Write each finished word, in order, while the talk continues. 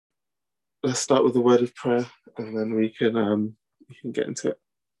let's start with a word of prayer, and then we can get into it.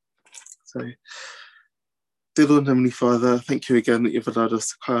 So, dear Lord and Heavenly Father, thank you again that you've allowed us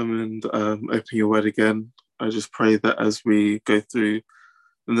to come and open your word again. I just pray that as we go through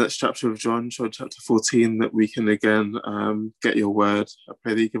the next chapter of John chapter 14, that we can again get your word. I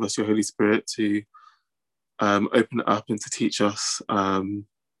pray that you give us your Holy Spirit to open it up and to teach us, and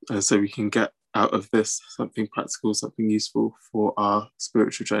so we can get out of this something practical, something useful for our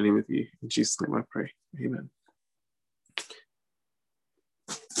spiritual journey with you. In Jesus' name I pray. Amen.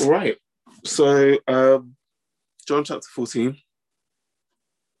 All right. So, John chapter 14.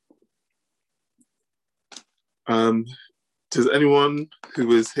 Does anyone who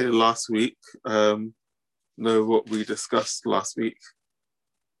was here last week know what we discussed last week?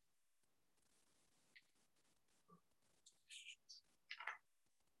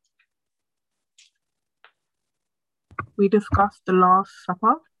 We discussed the Last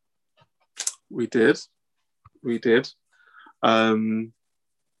Supper. We did. And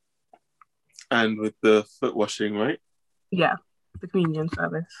with the foot washing, right? Yeah, the communion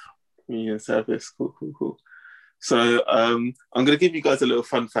service. Cool. So I'm going to give you guys a little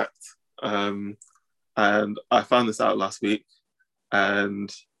fun fact. And I found this out last week.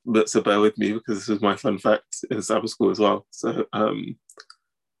 So bear with me because this was my fun fact in Sabbath school as well. So,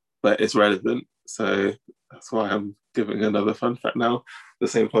 but it's relevant. So that's why I'm giving another fun fact now. The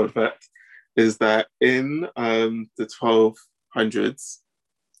same fun fact is that in the 1200s,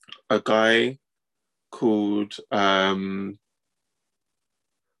 a guy called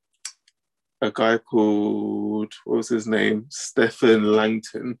what was his name? Stephen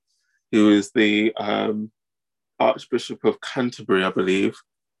Langton, who is the Archbishop of Canterbury, I believe,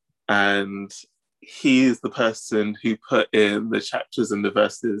 and he is the person who put in the chapters and the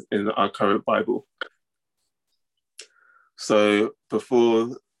verses in our current Bible. So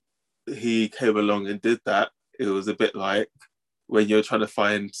before he came along and did that, it was a bit like when you're trying to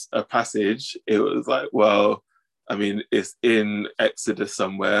find a passage, it was like, well, I mean, it's in Exodus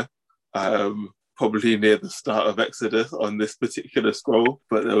somewhere, probably near the start of Exodus on this particular scroll,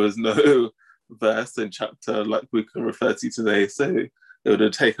 but there was no verse and chapter like we can refer to today. So it would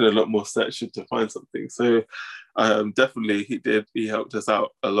have taken a lot more searching to find something. So definitely he helped us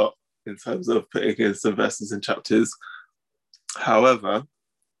out a lot in terms of putting in some verses and chapters. However,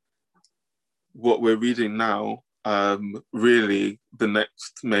 what we're reading now, really the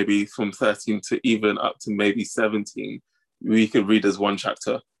next maybe from 13 to even up to maybe 17, we could read as one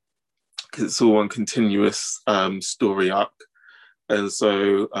chapter because it's all one continuous story arc. And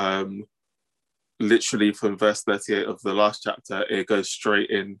so literally from verse 38 of the last chapter, it goes straight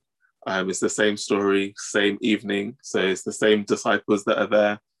in. It's the same story, same evening. So it's the same disciples that are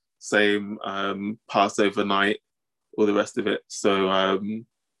there, same Passover night, all the rest of it. So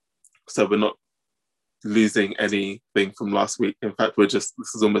we're not losing anything from last week. In fact, this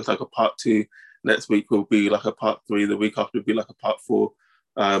is almost like a part 2. Next week will be like a part 3. The week after will be like a part 4,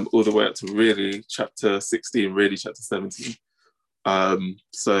 all the way up to really chapter 16, really chapter 17.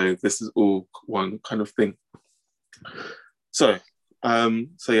 So this is all one kind of thing. So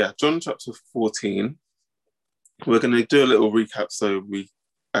yeah, John chapter 14. We're going to do a little recap so we,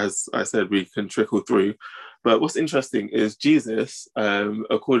 as I said, we can trickle through. But what's interesting is Jesus,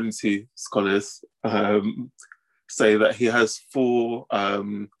 according to scholars, say that he has 4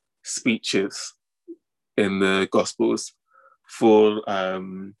 speeches in the Gospels, 4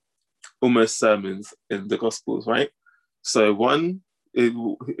 almost sermons in the Gospels, right? So can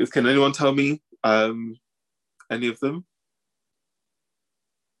anyone tell me any of them?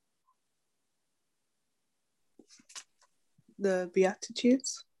 The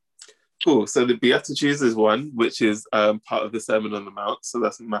Beatitudes. Cool. So the Beatitudes is one, which is part of the Sermon on the Mount. So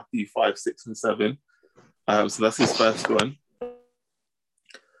that's Matthew 5, 6, and 7. So that's his first one.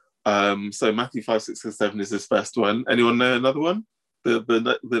 So Matthew 5, 6, and 7 is his first one. Anyone know another one?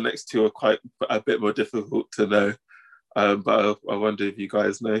 The next 2 are quite a bit more difficult to know. But I wonder if you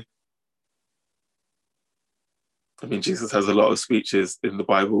guys know. I mean, Jesus has a lot of speeches in the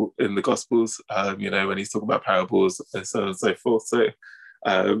Bible, in the Gospels, when he's talking about parables and so on and so forth. So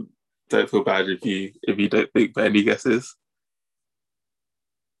don't feel bad if you don't think, but any guesses?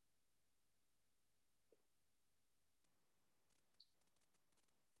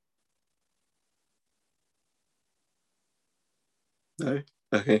 No?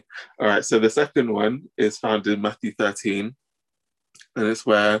 Okay. All right. So the second one is found in Matthew 13, and it's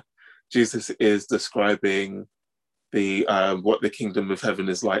where Jesus is describing what the kingdom of heaven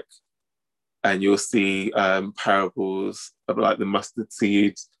is like. And you'll see parables of like the mustard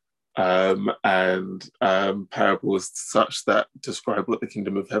seed, and parables such that describe what the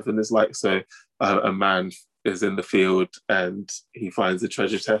kingdom of heaven is like. So a man is in the field and he finds a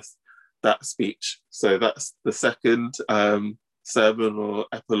treasure chest. That speech. So that's the second sermon or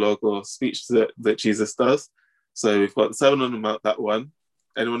epilogue or speech that Jesus does. So we've got the Sermon on the Mount, that one.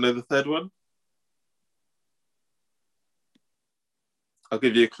 Anyone know the third one? I'll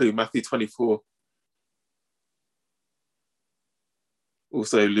give you a clue. Matthew 24.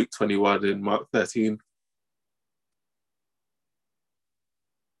 Also Luke 21 and Mark 13.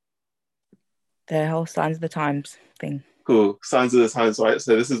 The whole signs of the times thing. Cool. Signs of the times, right?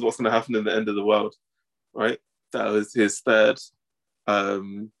 So this is what's going to happen in the end of the world, right? That was his third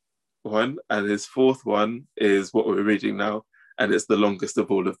one. And his fourth one is what we're reading now. And it's the longest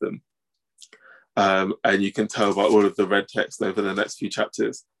of all of them. And you can tell by all of the red text over the next few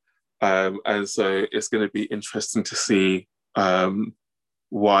chapters. And so it's going to be interesting to see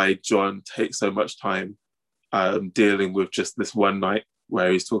why John takes so much time dealing with just this one night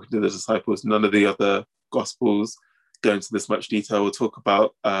where he's talking to the disciples. None of the other Gospels go into this much detail. We'll talk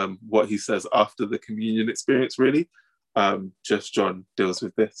about what he says after the communion experience, really. Just John deals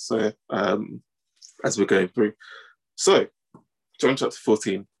with this. So as we're going through. So, John chapter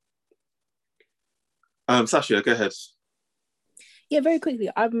 14. Sasha, go ahead. Yeah, very quickly.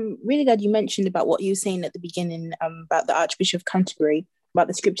 I'm really glad you mentioned about what you were saying at the beginning about the Archbishop of Canterbury, about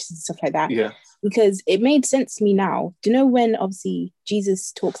the scriptures and stuff like that. Yeah. Because it made sense to me now. Do you know when obviously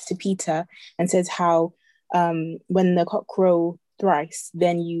Jesus talks to Peter and says how when the cock crow thrice,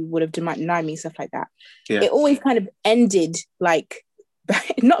 then you would have denied me, stuff like that. Yeah. It always kind of ended like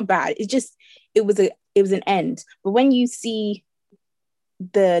not bad. It was an end. But when you see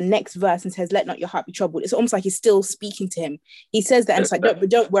the next verse and says, "Let not your heart be troubled," it's almost like he's still speaking to him. He says that and it's like,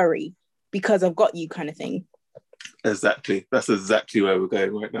 don't worry, because I've got you, kind of thing. Exactly. That's exactly where we're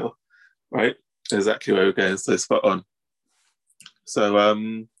going right now. Right? Exactly where we're going. So spot on.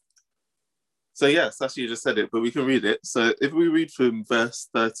 So yes, actually you just said it, but we can read it. So if we read from verse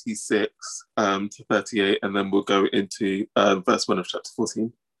 36 to 38, and then we'll go into verse 1 of chapter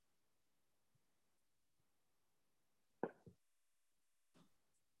 14.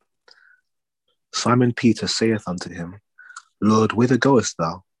 Simon Peter saith unto him, Lord, whither goest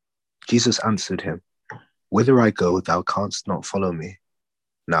thou? Jesus answered him, Whither I go, thou canst not follow me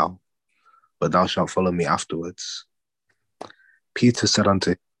now, but thou shalt follow me afterwards. Peter said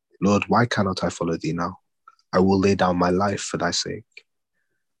unto him, Lord, why cannot I follow thee now? I will lay down my life for thy sake.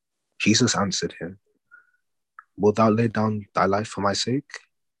 Jesus answered him, Wilt thou lay down thy life for my sake?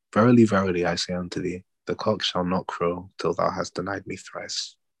 Verily, verily, I say unto thee, the cock shall not crow till thou hast denied me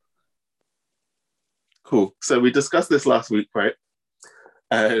thrice. Cool. So we discussed this last week, right?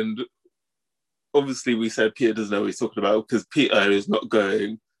 And obviously we said Peter doesn't know what he's talking about because Peter is not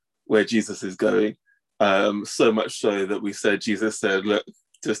going where Jesus is going. So much so that we said, Jesus said, look,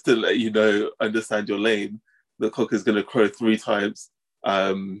 just to let you know, understand your lane, the cock is going to crow 3 times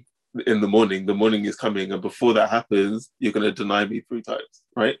in the morning. The morning is coming. And before that happens, you're going to deny me 3 times,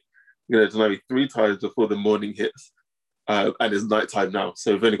 right? You're going to deny me 3 times before the morning hits. And it's nighttime now.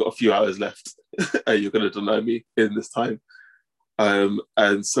 So we've only got a few hours left. And you're going to deny me in this time.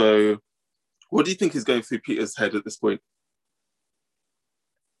 And so what do you think is going through Peter's head at this point?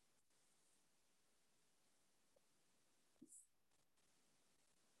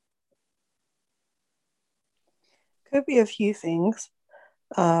 Could be a few things.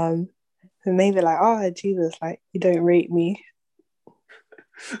 Maybe like, oh, Jesus, like, you don't rate me.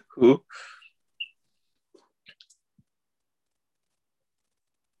 Cool.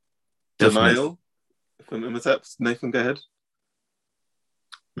 Denial from Imhotep. Nathan, go ahead.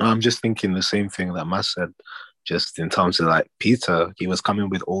 No, I'm just thinking the same thing that Matt said, just in terms of like Peter, he was coming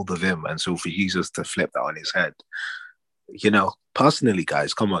with all the vim, and so for Jesus to flip that on his head, you know, personally,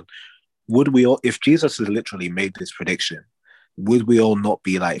 guys, come on, would we all, if Jesus has literally made this prediction, would we all not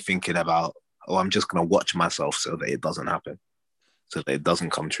be like thinking about, oh, I'm just going to watch myself so that it doesn't happen, so that it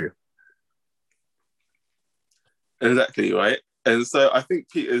doesn't come true? Exactly, right? And so I think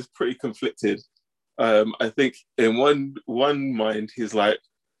Peter's pretty conflicted. I think in one mind, he's like,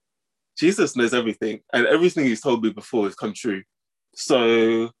 Jesus knows everything, and everything he's told me before has come true.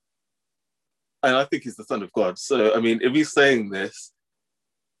 So, and I think he's the Son of God. So, I mean, if he's saying this,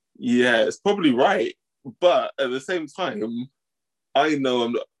 yeah, it's probably right. But at the same time, I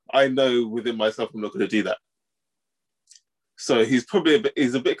know within myself I'm not going to do that. So he's probably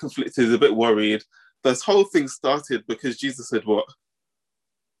he's a bit conflicted, he's a bit worried. This whole thing started because Jesus said what?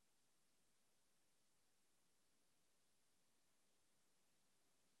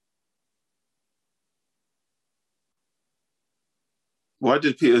 Why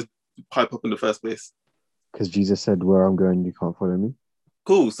did Peter pipe up in the first place? Because Jesus said, "Where I'm going, you can't follow me."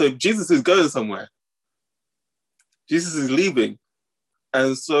 Cool. So Jesus is going somewhere. Jesus is leaving.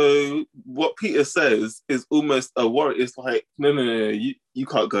 And so what Peter says is almost a worry. It's like, no, you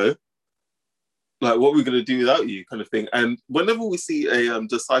can't go. Like, what are we going to do without you, kind of thing. And whenever we see a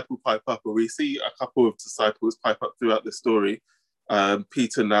disciple pipe up, or we see a couple of disciples pipe up throughout the story,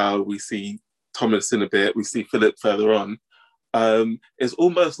 Peter now, we see Thomas in a bit, we see Philip further on, it's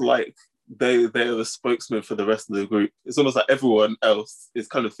almost like they're the spokesman for the rest of the group. It's almost like everyone else is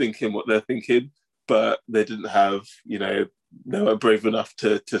kind of thinking what they're thinking, but they didn't have, they weren't brave enough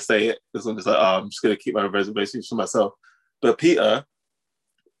to say it. It's almost like, I'm just going to keep my reservations for myself. But Peter,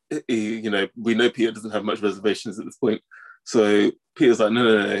 we know Peter doesn't have much reservations at this point. So Peter's like,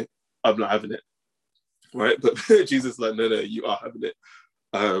 no, I'm not having it. Right? But Jesus is like, no, you are having it.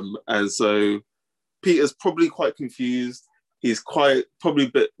 And so Peter's probably quite confused. He's probably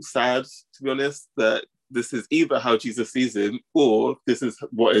a bit sad, to be honest, that this is either how Jesus sees him or this is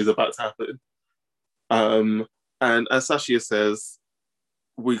what is about to happen. And as Sashia says,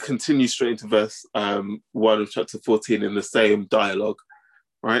 we continue straight into verse 1 of chapter 14 in the same dialogue,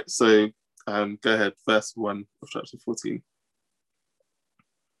 right? So go ahead, verse 1 of chapter 14.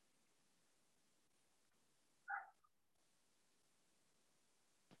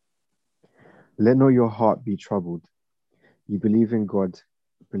 Let not your heart be troubled. You believe in God,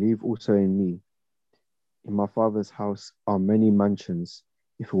 believe also in me. In my Father's house are many mansions.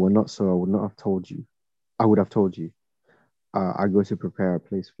 If it were not so, I would have told you. I go to prepare a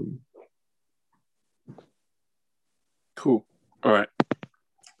place for you. Cool. All right.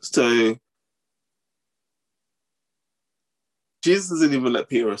 So Jesus doesn't even let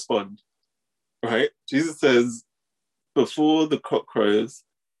Peter respond, right? Jesus says, before the cock crows,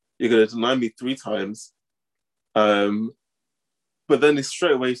 you're going to deny me 3 times. But then he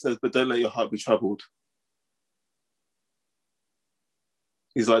straight away says, but don't let your heart be troubled.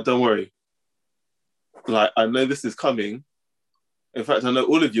 He's like, don't worry. Like, I know this is coming. In fact, I know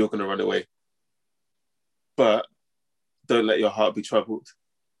all of you are going to run away. But don't let your heart be troubled.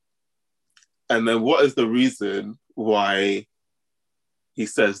 And then what is the reason why he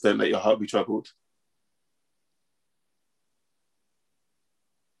says, don't let your heart be troubled?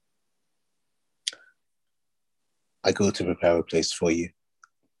 I go to prepare a place for you.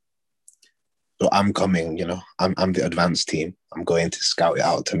 So I'm coming, I'm the advanced team. I'm going to scout it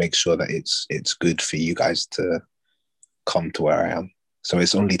out to make sure that it's good for you guys to come to where I am. So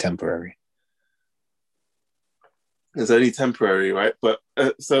it's only temporary. It's only temporary, right? But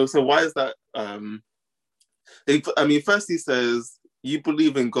so why is that? First he says, you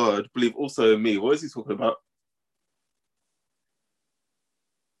believe in God, believe also in me. What is he talking about?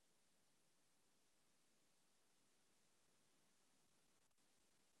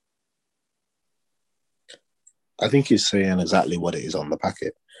 I think he's saying exactly what it is on the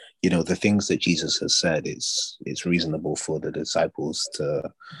packet. The things that Jesus has said, it's reasonable for the disciples to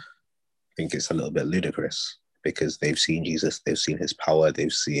think it's a little bit ludicrous because they've seen Jesus, they've seen his power,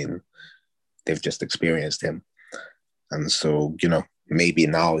 they've just experienced him. And so, maybe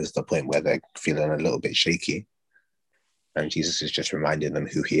now is the point where they're feeling a little bit shaky. And Jesus is just reminding them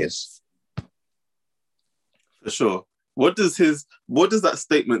who he is. For sure. What does that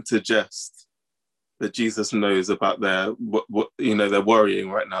statement suggest that Jesus knows about they're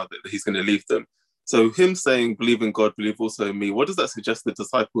worrying right now that he's going to leave them? So him saying, believe in God, believe also in me, what does that suggest the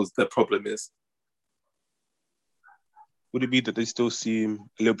disciples their problem is? Would it be that they still see him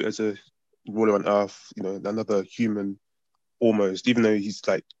a little bit as a ruler on earth, another human almost, even though he's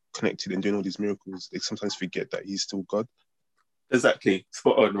like connected and doing all these miracles, they sometimes forget that he's still God? Exactly.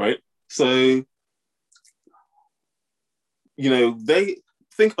 Spot on, right? So, they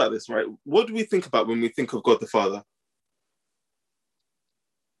think about this, right? What do we think about when we think of God the Father?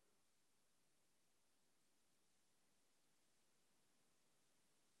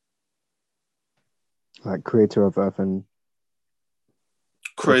 Like creator of earth and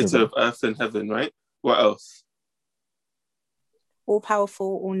heaven, right? What else? All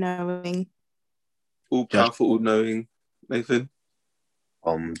powerful, all knowing. All powerful, all knowing. Nathan?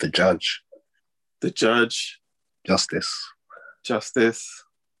 The judge. The judge. Justice.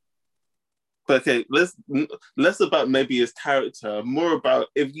 But okay, less about maybe his character, more about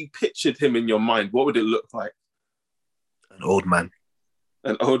if you pictured him in your mind, what would it look like? An old man.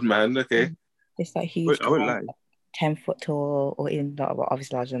 An old man, okay. Just like huge, I won't lie. 10 foot tall, or even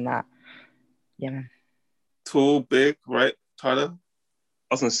obviously larger than that. Yeah, man. Tall, big, right, Tyler?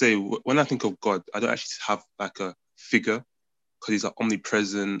 I was going to say, when I think of God, I don't actually have like a figure because he's like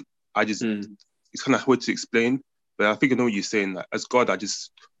omnipresent. It's kind of hard to explain, but I think I know what you're saying. That as God, I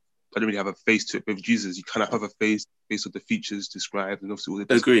just don't really have a face to it. But with Jesus, you kind of have a face based on the features described and obviously all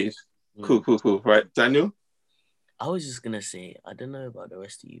the Agreed. Cool. Right, Daniel? I was just gonna say, I don't know about the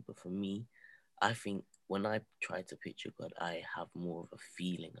rest of you, but for me, I think when I try to picture God, I have more of a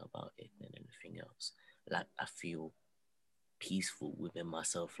feeling about it than anything else. Like I feel peaceful within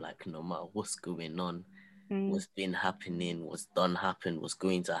myself, like no matter what's going on, what's been happening, what's done happen, what's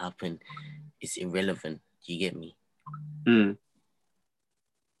going to happen, it's irrelevant. Do you get me?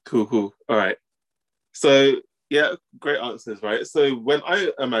 Cool. All right. So yeah, great answers, right? So when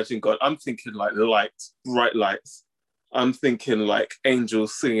I imagine God, I'm thinking like lights, bright lights. I'm thinking like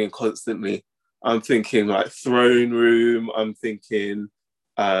angels singing constantly. I'm thinking like throne room. I'm thinking,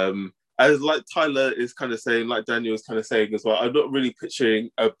 as like Tyler is kind of saying, like Daniel is kind of saying as well, I'm not really picturing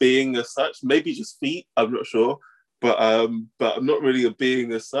a being as such, maybe just feet, I'm not sure. But I'm not really a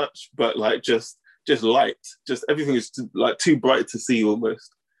being as such, but like just light, just everything is like too bright to see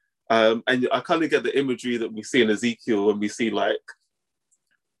almost. And I kind of get the imagery that we see in Ezekiel when we see like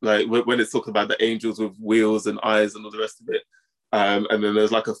when it's talking about the angels with wheels and eyes and all the rest of it. And then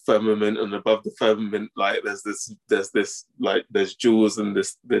there's like a firmament, and above the firmament, like there's this like there's jewels and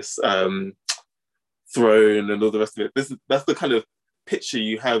this throne and all the rest of it. That's the kind of picture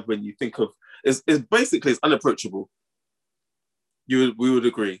you have when you think of it's basically it's unapproachable. We would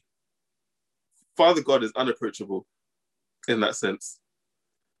agree. Father God is unapproachable in that sense.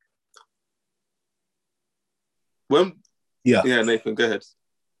 Yeah, Nathan, go ahead.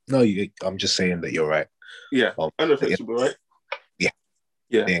 No, I'm just saying that you're right. Yeah, unapproachable, right?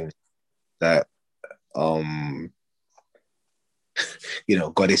 Yeah. Thing that God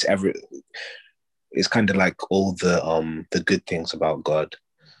is it's kind of like all the good things about God.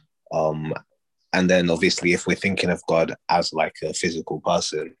 And then obviously if we're thinking of God as like a physical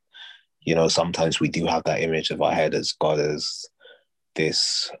person, sometimes we do have that image of our head as God as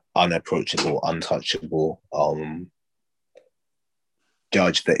this unapproachable, untouchable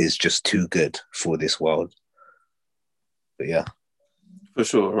judge that is just too good for this world. But yeah. For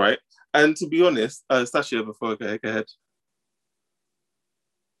sure, right? And to be honest, Sasha, before I go ahead.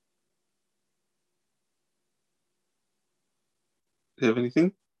 Do you have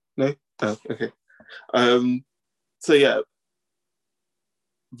anything? No? Oh, okay. So yeah.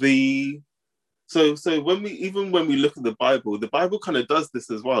 So when we look at the Bible kind of does this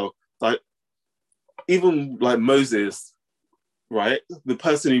as well. Like even like Moses, right? The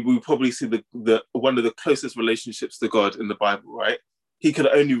person who we probably see the one of the closest relationships to God in the Bible, right? He could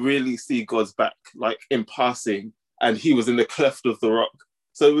only really see God's back, like in passing, and he was in the cleft of the rock.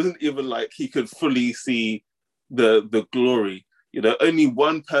 So it wasn't even like he could fully see the glory. Only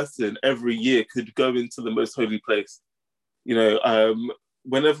one person every year could go into the most holy place.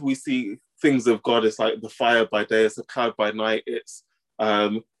 Whenever we see things of God, it's like the fire by day, it's a cloud by night.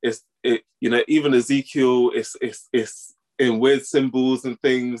 Even Ezekiel, it's in weird symbols and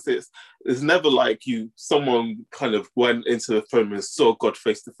things. It's never like someone kind of went into the throne and saw God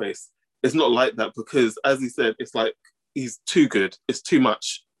face to face. It's not like that, because as he said, it's like he's too good. It's too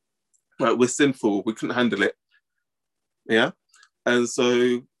much. Like we're sinful. We couldn't handle it. Yeah. And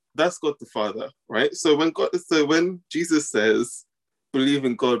so that's God the Father, right? So when Jesus says, believe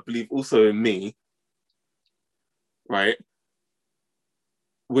in God, believe also in me, right?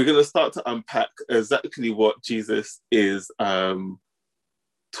 We're going to start to unpack exactly what Jesus is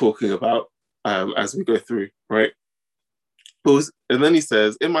talking about as we go through, right? And then he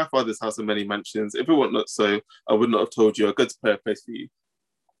says, in my Father's house are many mansions. If it were not so, I would not have told you. I go to prepare a place for you.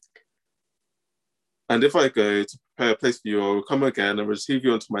 And if I go to prepare a place for you, I will come again and receive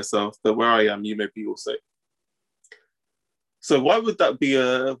you unto myself, that where I am, you may be also. So why would that be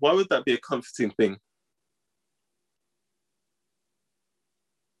a comforting thing?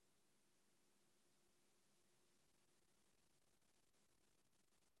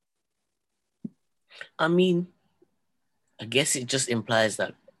 I mean, I guess it just implies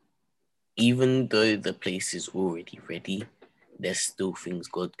that even though the place is already ready, there's still things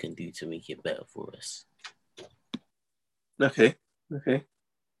God can do to make it better for us. Okay.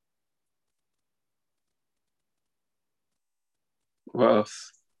 What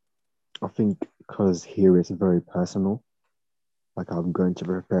else? I think because here it's very personal. Like I'm going to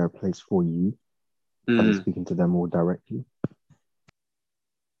prepare a place for you. I'm speaking to them more directly.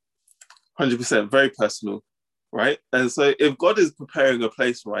 100%, very personal, right? And so if God is preparing a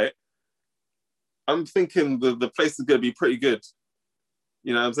place, right, I'm thinking the place is going to be pretty good.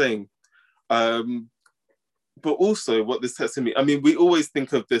 You know what I'm saying? But also what this tells me, I mean, we always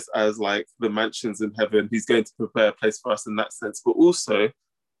think of this as like the mansions in heaven. He's going to prepare a place for us in that sense. But also,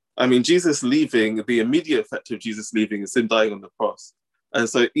 I mean, Jesus leaving, the immediate effect of Jesus leaving is him dying on the cross. And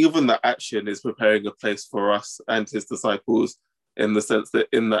so even that action is preparing a place for us and his disciples, in the sense that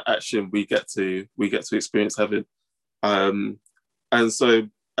in that action we get to experience heaven. And so,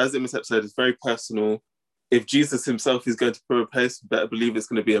 as Imhotep said, it's very personal. If Jesus himself is going to prepare a place, better believe it's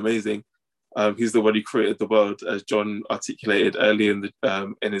going to be amazing. He's the one who created the world, as John articulated early in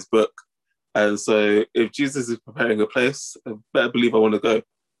his book. And so if Jesus is preparing a place, better believe I want to go,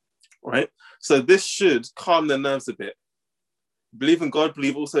 right? So this should calm their nerves a bit. Believe in God,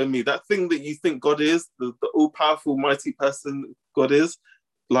 believe also in me. That thing that you think God is, the all-powerful, mighty person God is,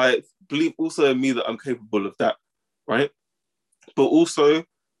 like, believe also in me that I'm capable of that, right? But also,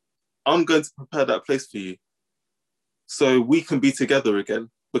 I'm going to prepare that place for you so we can be together again,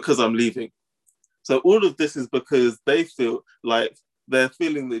 because I'm leaving. So all of this is because they feel like they're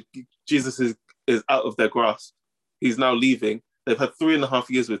feeling that Jesus is out of their grasp. He's now leaving. They've had 3.5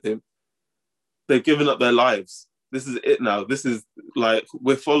 years with him. They've given up their lives. This is it now. This is like,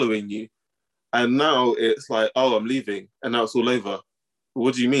 we're following you. And now it's like, oh, I'm leaving. And now it's all over.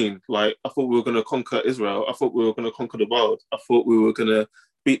 What do you mean? Like, I thought we were going to conquer Israel. I thought we were going to conquer the world. I thought we were going to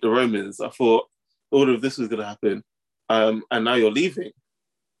beat the Romans. I thought all of this was going to happen. And now you're leaving.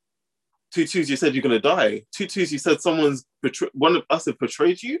 2-2s, you said you're going to die. 2-2s, you said one of us have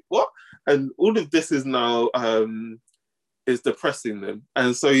betrayed you. What? And all of this is now is depressing them.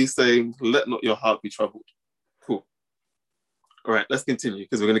 And so he's saying, let not your heart be troubled. Cool. All right, let's continue,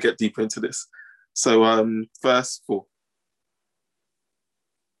 because we're going to get deeper into this. So verse 4.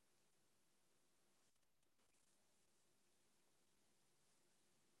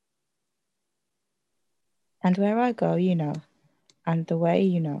 And where I go, you know, and the way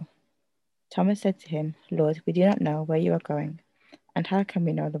you know. Thomas said to him, Lord, we do not know where you are going, and how can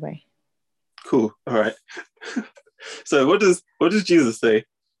we know the way? Cool. All right. So what does Jesus say?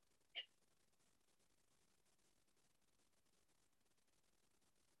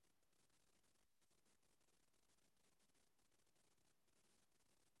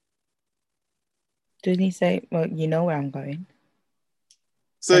 Doesn't he say, well, you know where I'm going?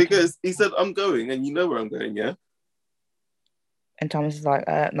 So Okay. he said, I'm going, and you know where I'm going, yeah? And Thomas is like,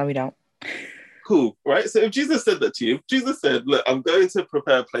 no, we don't. Cool, right? So if Jesus said that to you, if Jesus said, look, I'm going to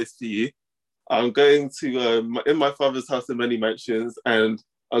prepare a place for you. I'm going to, in my Father's house are many mansions, and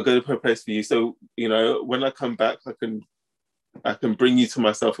I'm going to prepare a place for you. So, you know, when I come back, I can bring you to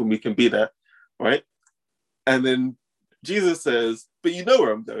myself and we can be there, right? And then Jesus says, but you know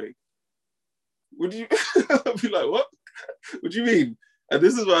where I'm going. Would you be like, what? What do you mean? And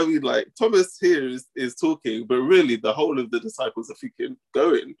this is why we like, Thomas here is talking, but really the whole of the disciples are thinking,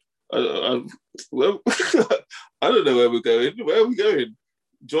 going. Well, I don't know where we're going. Where are we going?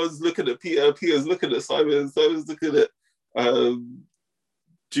 John's looking at Peter. Peter's looking at Simon. Simon's looking at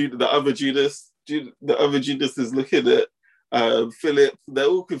the other Judas. The other Judas is looking at Philip. They're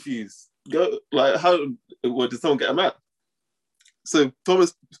all confused. Like, how? What, did someone get a map? So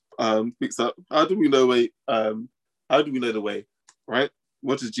Thomas picks up. How do we know the way? Right?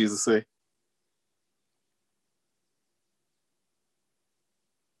 What does Jesus say?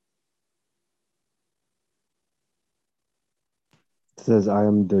 It says, I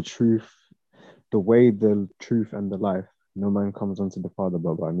am the truth, the way, the truth, and the life. No man comes unto the Father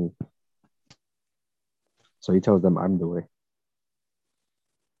but by me. So he tells them, I'm the way.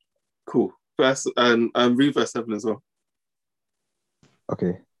 Cool. Verse and read verse 7 as well.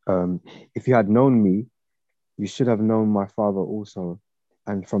 Okay. If you had known me, you should have known my Father also.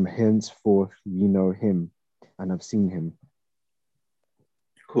 And from henceforth ye know him and have seen him.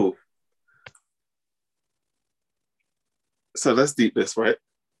 Cool. So let's deep this, right?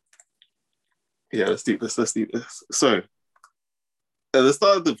 Yeah, let's deep this. So at the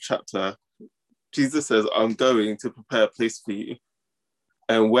start of the chapter, Jesus says, I'm going to prepare a place for you.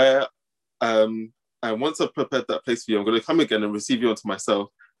 And once I've prepared that place for you, I'm going to come again and receive you unto myself,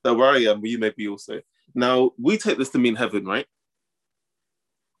 that where I am, where you may be also. Now, we take this to mean heaven, right?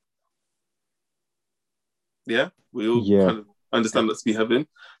 Yeah? We all kind of understand that to be heaven.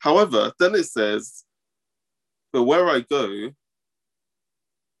 However, then it says, but where I go,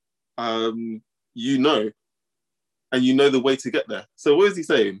 you know, and you know the way to get there. So what is he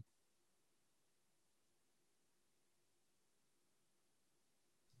saying?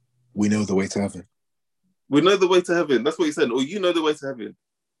 We know the way to heaven. We know the way to heaven. That's what he said. Or you know the way to heaven.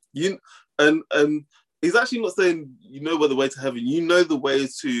 And he's actually not saying you know where the way to heaven. You know the way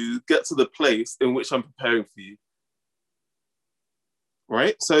to get to the place in which I'm preparing for you.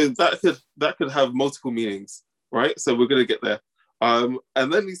 Right? So that could have multiple meanings. Right? So we're gonna get there. And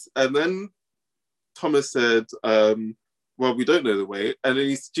then Thomas said, well, we don't know the way. And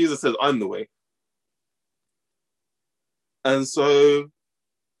then Jesus said, I'm the way. And so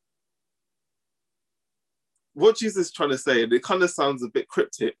what Jesus is trying to say, and it kind of sounds a bit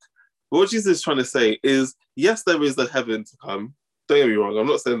cryptic, but what Jesus is trying to say is, yes, there is a heaven to come. Don't get me wrong, I'm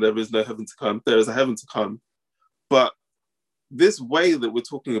not saying there is no heaven to come. There is a heaven to come. But this way that we're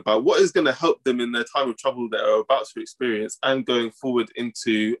talking about, what is going to help them in their time of trouble that are about to experience and going forward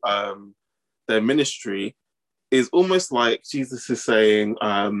into their ministry, is almost like Jesus is saying,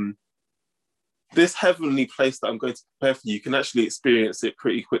 this heavenly place that I'm going to prepare for you, you can actually experience it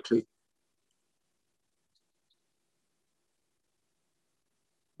pretty quickly.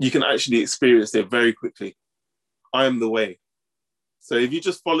 You can actually experience it very quickly. I am the way. So if you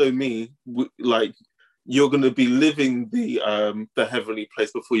just follow me, like, you're going to be living the heavenly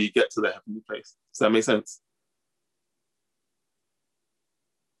place before you get to the heavenly place. Does that make sense?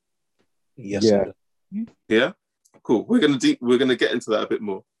 Yes. Yeah. Yeah. Cool. We're gonna get into that a bit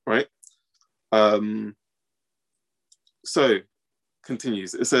more, right? So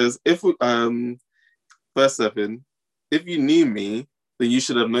continues. It says, if we, verse 7, if you knew me, then you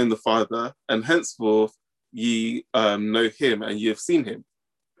should have known the Father, and henceforth ye know him and ye have seen him.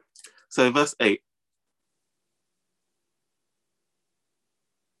 So verse 8.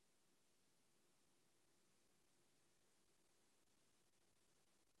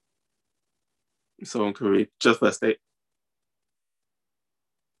 Someone can read just verse 8.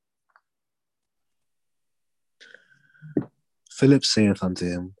 Philip saith unto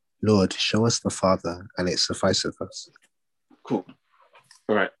him, Lord, show us the Father, and it sufficeth us. Cool.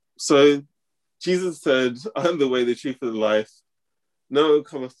 All right. So Jesus said, I'm the way, the truth, and the life. No one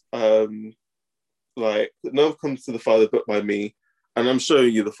cometh, no one comes to the Father but by me, and I'm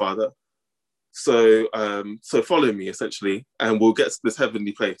showing you the Father. So so follow me, essentially, and we'll get to this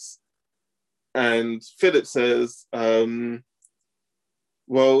heavenly place. And Philip says, well,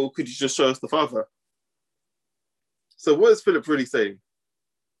 could you just show us the Father? So what is Philip really saying?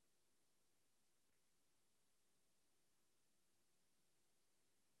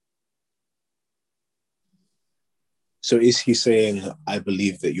 So is he saying, I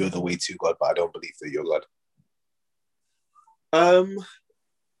believe that you're the way to God, but I don't believe that you're God?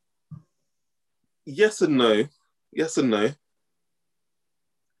 Yes and no. Yes and no.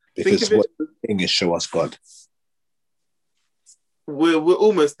 Because what the thing is, show us God. We're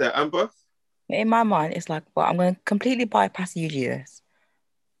almost there, Amber. In my mind, it's like, well, I'm going to completely bypass you, Jesus.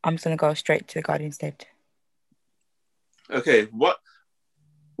 I'm just going to go straight to God instead. Okay, what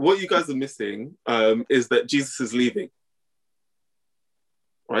you guys are missing is that Jesus is leaving.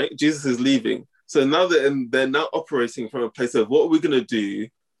 Right? Jesus is leaving. So now they're now operating from a place of, what are we going to do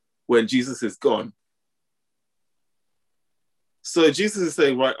when Jesus is gone? So Jesus is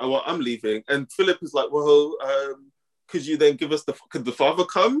saying, right, well, I'm leaving. And Philip is like, well, could you then give us could the Father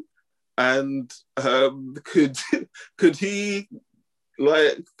come? And could he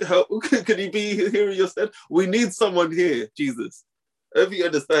like help? Could he be here in your stead? We need someone here, Jesus. If you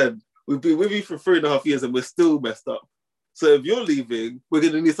understand, we've been with you for 3.5 years and we're still messed up. So if you're leaving, we're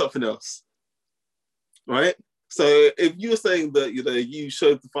going to need something else, right? So if you're saying that, you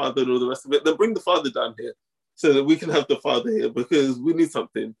showed the Father and all the rest of it, then bring the Father down here so that we can have the Father here, because we need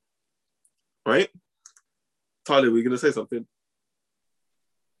something, right? Tyler, were you going to say something?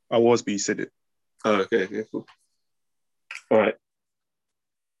 I was, but you said it. Oh, okay, cool. All right.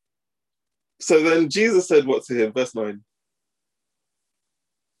 So then Jesus said what to him? Verse 9.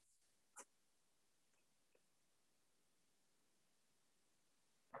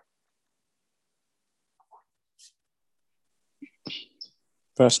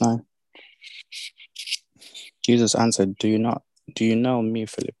 Verse 9. Jesus answered, Do you know me,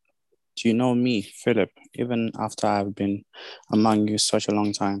 Philip? Do you know me, Philip, even after I have been among you such a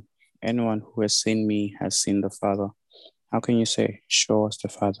long time? Anyone who has seen me has seen the Father. How can you say, show us the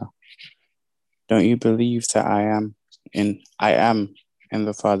Father? Don't you believe that I am in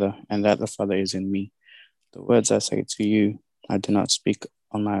the Father, and that the Father is in me? The words I say to you, I do not speak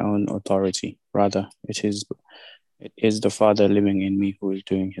on my own authority. Rather, it is the Father living in me who is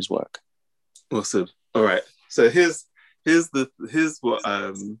doing his work. Awesome. All right. So here's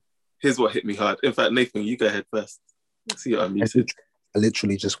what hit me hard. In fact, Nathan, you go ahead first. See what I'm using. I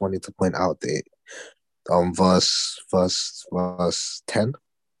literally just wanted to point out that verse 10.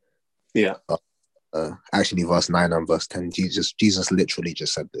 Yeah. Actually, verse 9 and verse 10. Jesus literally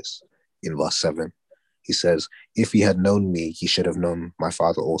just said this in verse 7. He says, if ye had known me, ye should have known my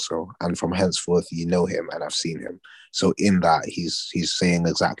Father also, and from henceforth ye know him and have seen him. So in that, he's saying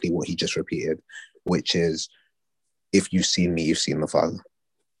exactly what he just repeated, which is, if you've seen me, you've seen the Father.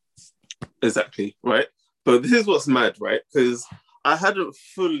 Exactly, right? But this is what's mad, right? Because I hadn't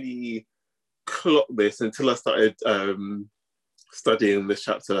fully clocked this until I started studying this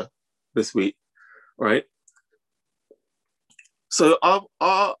chapter this week, right? So our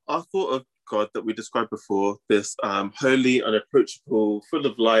thought of God that we described before, this holy, unapproachable, full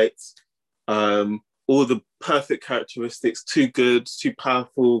of light, all the perfect characteristics, too good, too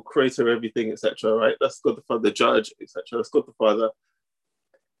powerful, creator of everything, etc. Right? That's God the Father, judge, etc. That's God the Father.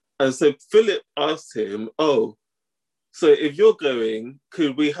 And so Philip asked him, "Oh, so if you're going,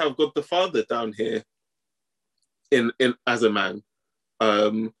 could we have God the Father down here in as a man?"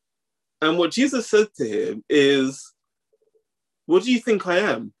 And what Jesus said to him is, "What do you think I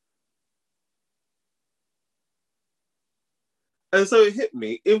am?" And so it hit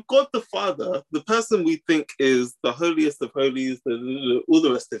me. If God the Father, the person we think is the holiest of holies, all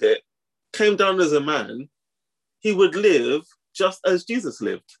the rest of it, came down as a man, he would live just as Jesus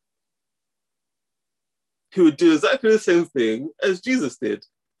lived. He would do exactly the same thing as Jesus did.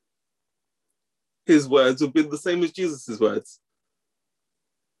 His words would be the same as Jesus's words.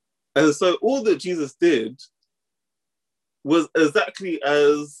 And so all that Jesus did was exactly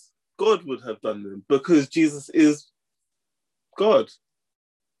as God would have done them, because Jesus is God.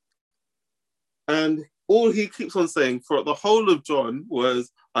 And all he keeps on saying for the whole of John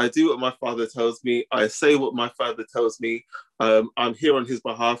was, "I do what my Father tells me. I say what my Father tells me. I'm here on his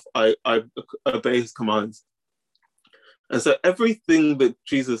behalf. I obey his commands." And so everything that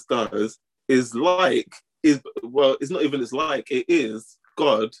Jesus does is it's not even it's like, it is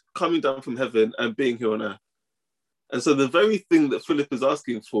God coming down from heaven and being here on earth. And so the very thing that Philip is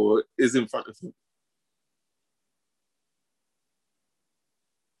asking for is in front of him.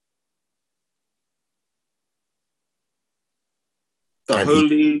 The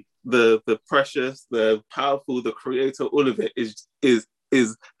holy, the precious, the powerful, the creator, all of it is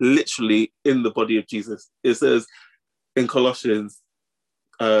literally in the body of Jesus. It says in Colossians,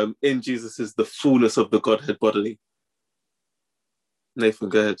 in Jesus is the fullness of the Godhead bodily. Nathan,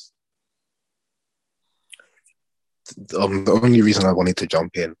 go ahead. The only reason I wanted to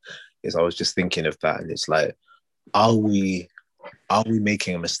jump in is I was just thinking of that, and it's like, are we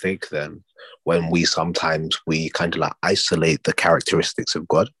making a mistake then when we sometimes kind of like isolate the characteristics of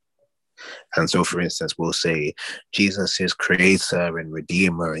God? And so, for instance, we'll say Jesus is creator and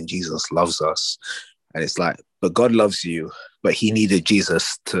redeemer and Jesus loves us. And it's like, but God loves you, but he needed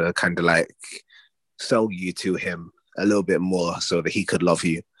Jesus to kind of like sell you to him a little bit more so that he could love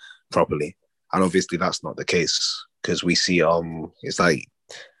you properly. And obviously that's not the case, because we see it's like,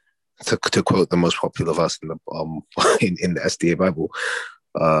 to quote the most popular verse in the in the SDA Bible,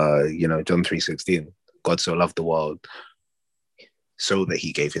 John 3:16, God so loved the world so that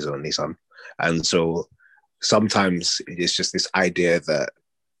he gave his only son. And so sometimes it's just this idea that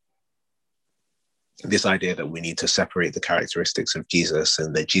we need to separate the characteristics of Jesus,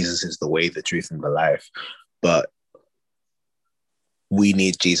 and that Jesus is the way, the truth, and the life. But we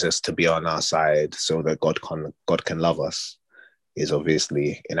need Jesus to be on our side so that God can love us, is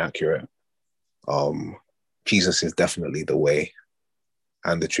obviously inaccurate. Jesus is definitely the way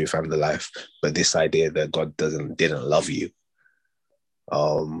and the truth and the life. But this idea that God didn't love you,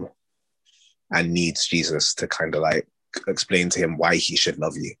 and needs Jesus to kind of like explain to him why he should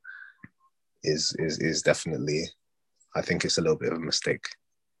love you is definitely, I think it's a little bit of a mistake.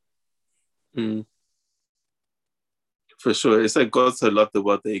 For sure. It said God so loved the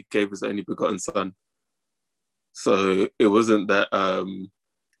world that he gave his only begotten son. So it wasn't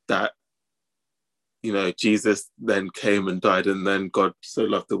that Jesus then came and died and then God so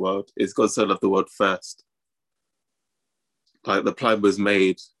loved the world. It's God so loved the world first. Like, the plan was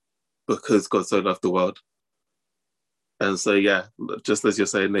made because God so loved the world. And so, yeah, just as you're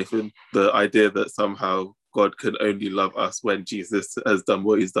saying, Nathan, the idea that somehow God can only love us when Jesus has done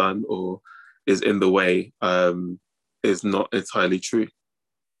what he's done or is in the way is not entirely true.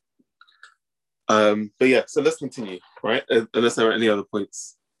 But yeah, so let's continue, right? Unless there are any other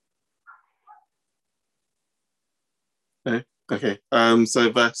points. No? Okay.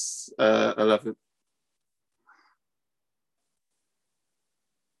 So verse 11.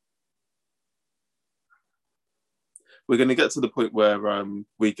 We're going to get to the point where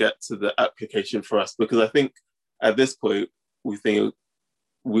we get to the application for us, because I think at this point we think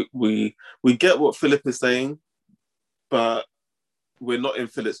we get what Philip is saying, but we're not in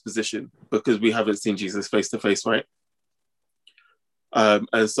Philip's position because we haven't seen Jesus face to face, right?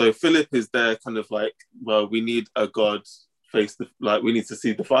 And so Philip is there kind of like, well, we need a God we need to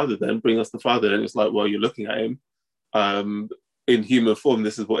see the Father, then bring us the Father. And it's like, well, you're looking at him in human form.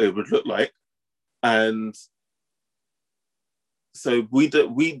 This is what it would look like. And so we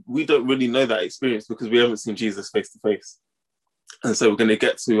don't really know that experience because we haven't seen Jesus face to face. And so we're going to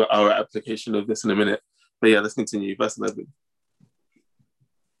get to our application of this in a minute. But yeah, let's continue. Verse 11.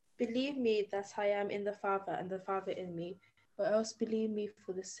 Believe me that I am in the Father and the Father in me. or else believe me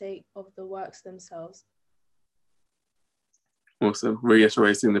for the sake of the works themselves. Also,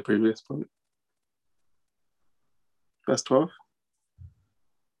 reiterating the previous point. Verse 12.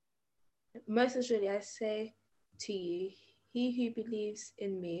 Most assuredly, I say to you, he who believes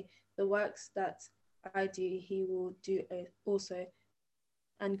in me, the works that I do, he will do also,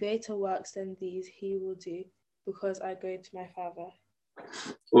 and greater works than these he will do, because I go to my Father.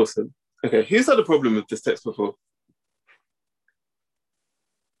 Awesome. Okay, who's had a problem with this text before?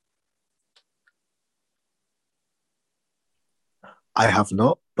 I have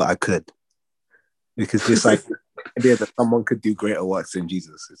not, but I could. Because it's like the idea that someone could do greater works than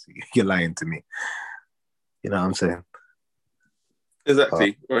Jesus. You're lying to me. You know what I'm saying?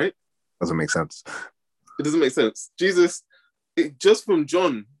 Exactly, right? Doesn't make sense. It doesn't make sense. Jesus, just from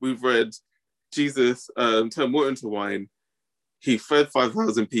John, we've read Jesus turn water into wine. He fed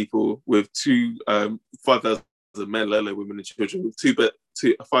 5,000 people with 5,000 men, let alone women and children, with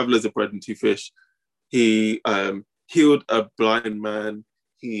 5 loaves of bread and 2 fish. He healed a blind man.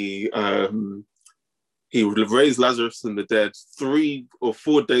 He raised Lazarus from the dead 3 or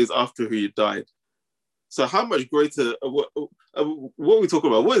 4 days after he had died. So how much greater, what are we talking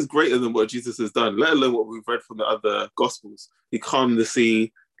about? What is greater than what Jesus has done, let alone what we've read from the other Gospels? He calmed the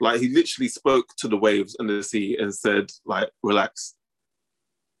sea, like he literally spoke to the waves and the sea and said, like, relax.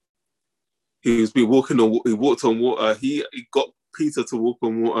 He walked on water. He got Peter to walk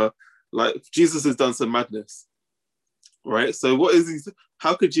on water. Like, Jesus has done some madness, right? So what is he?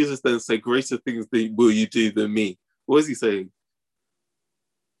 How could Jesus then say greater things will you do than me? What is he saying?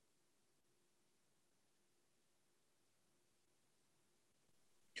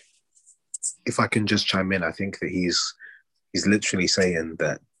 If I can just chime in, I think that he's literally saying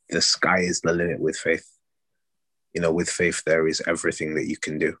that the sky is the limit with faith. You know, with faith, there is everything that you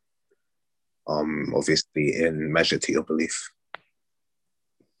can do. Obviously in measure to your belief.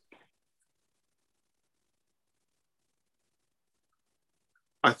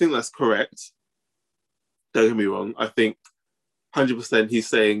 I think that's correct. Don't get me wrong. I think 100%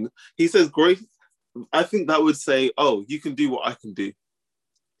 he says great. I think that would say, oh, you can do what I can do.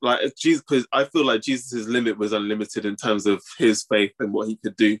 Like Jesus, because I feel like Jesus's limit was unlimited in terms of his faith and what he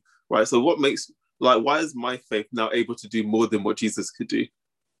could do, right? So what makes, like, why is my faith now able to do more than what Jesus could do?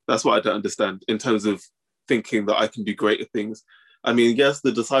 That's what I don't understand in terms of thinking that I can do greater things. I mean, yes,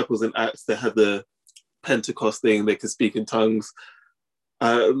 the disciples in Acts, they had the Pentecost thing, they could speak in tongues.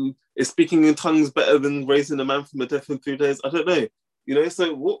 Is speaking in tongues better than raising a man from the dead in 3 days? I don't know. You know,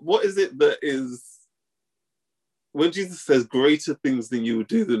 so what is it that is, when Jesus says greater things than you will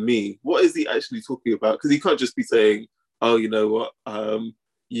do than me, what is he actually talking about? Because he can't just be saying, oh, you know what,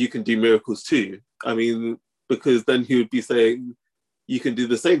 you can do miracles too. I mean, because then he would be saying, you can do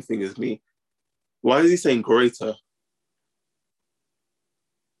the same thing as me. Why is he saying greater?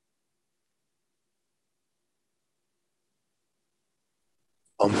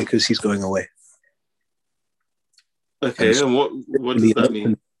 Because he's going away. Okay, and what does that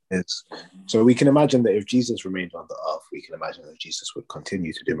mean? So we can imagine that if Jesus remained on the earth, we can imagine that Jesus would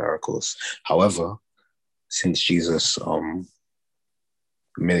continue to do miracles. However, since Jesus'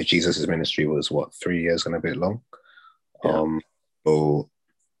 ministry was 3 years and a bit long. Yeah. So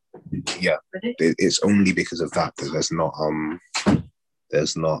yeah, it's only because of that there's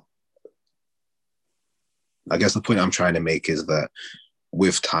not. I guess the point I'm trying to make is that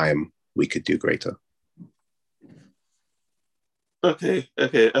with time we could do greater. Okay. I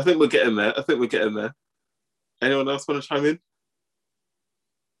think we're getting there. Anyone else want to chime in?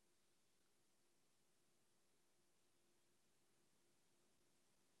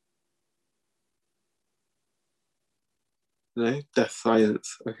 No? Death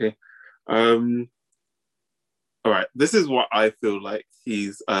silence. Okay. All right. This is what I feel like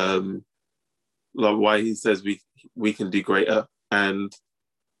he's like why he says we can do greater. And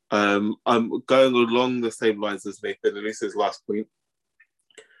I'm going along the same lines as Nathan, at least his last point.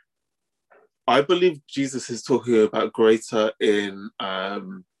 I believe Jesus is talking about greater in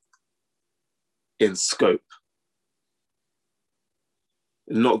scope,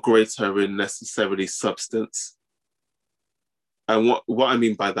 not greater in necessarily substance. And what I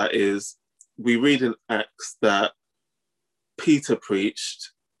mean by that is, we read in Acts that Peter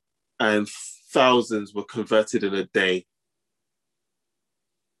preached and thousands were converted in a day.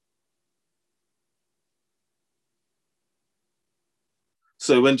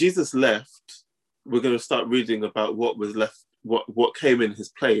 So when Jesus left, we're going to start reading about what was left, what came in his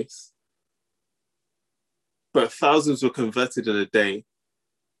place. But thousands were converted in a day.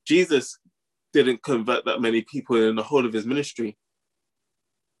 Jesus didn't convert that many people in the whole of his ministry.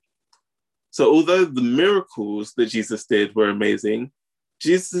 So although the miracles that Jesus did were amazing,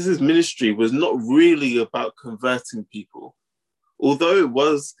 Jesus' ministry was not really about converting people. Although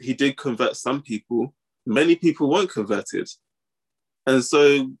he did convert some people, many people weren't converted. And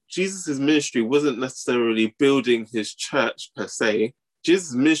so Jesus' ministry wasn't necessarily building his church per se.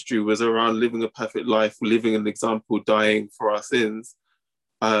 Jesus' ministry was around living a perfect life, living an example, dying for our sins.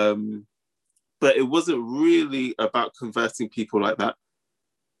 But it wasn't really about converting people like that.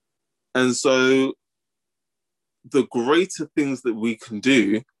 And so the greater things that we can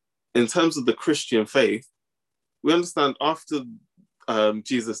do in terms of the Christian faith, we understand after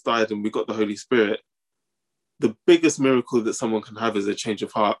Jesus died and we got the Holy Spirit, the biggest miracle that someone can have is a change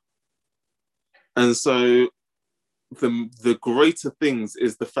of heart. And so the greater things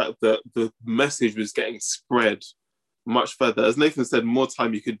is the fact that the message was getting spread much further. As Nathan said, more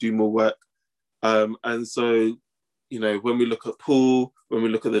time you could do more work. And so, when we look at Paul, when we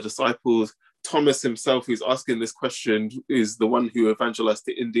look at the disciples, Thomas himself, who's asking this question, is the one who evangelized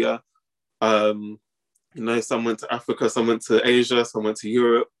to India. Some went to Africa, some went to Asia, some went to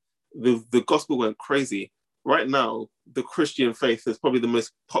Europe. The gospel went crazy. Right now, the Christian faith is probably the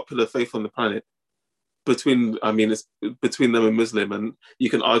most popular faith on the planet. It's between them and Muslim, and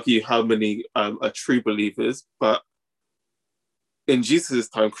you can argue how many are true believers, but in Jesus'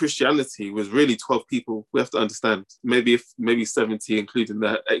 time, Christianity was really 12 people. We have to understand, maybe 70, including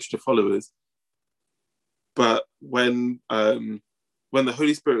the extra followers. But when the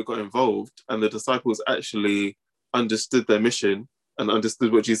Holy Spirit got involved and the disciples actually understood their mission and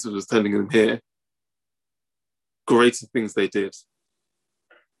understood what Jesus was telling them here, greater things they did.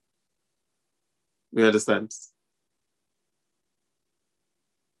 We understand.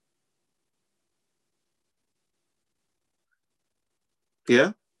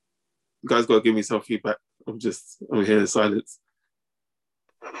 Yeah? You guys got to give me some feedback. I'm here in silence.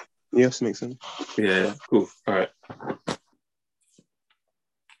 Yes, makes sense. Yeah, cool. All right.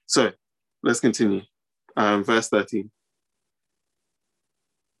 So, let's continue. Verse 13.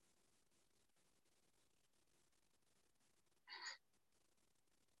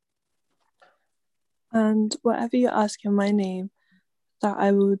 And whatever you ask in my name, that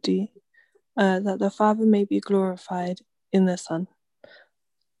I will do, that the Father may be glorified in the Son.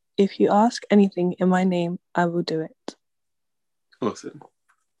 If you ask anything in my name, I will do it. Awesome.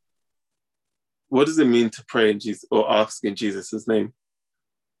 What does it mean to pray in Jesus or ask in Jesus' name?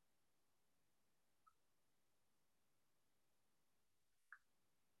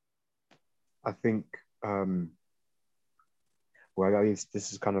 I think, well, at least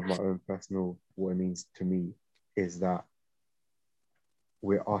this is kind of my own personal, what it means to me is that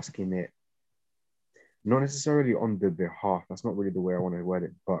we're asking it, not necessarily on the behalf, that's not really the way I want to word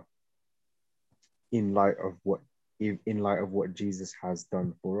it, but in light of what Jesus has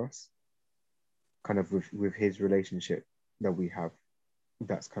done for us, kind of with his relationship that we have.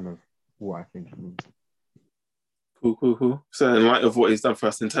 That's kind of what I think it means. Cool. So in light of what he's done for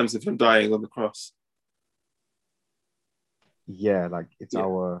us in terms of him dying on the cross. Yeah, like it's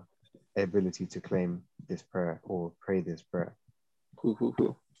our ability to claim this prayer or pray this prayer. Cool.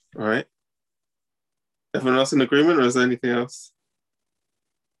 All right. Everyone else in agreement, or is there anything else?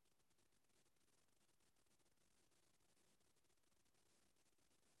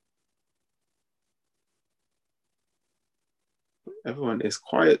 Everyone is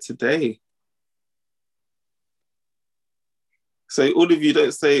quiet today. So all of you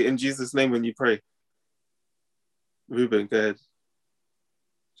don't say in Jesus' name when you pray. Ruben, go ahead.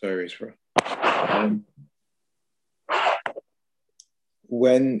 Sorry, bro.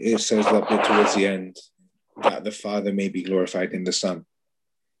 When it says that bit towards the end, that the Father may be glorified in the Son,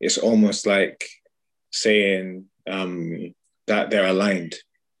 it's almost like saying that they're aligned.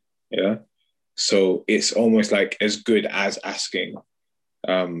 Yeah. So it's almost like as good as asking.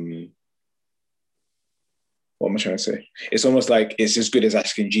 What am I trying to say? It's almost like it's as good as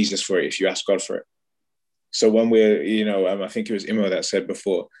asking Jesus for it if you ask God for it. So when we're, I think it was Imo that said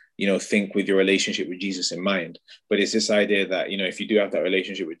before, think with your relationship with Jesus in mind. But it's this idea that, if you do have that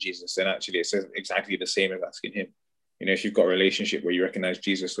relationship with Jesus, then actually it says exactly the same as asking him. If you've got a relationship where you recognize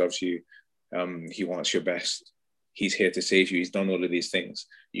Jesus loves you, he wants your best, he's here to save you, he's done all of these things,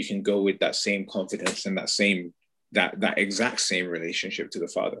 you can go with that same confidence and that exact same relationship to the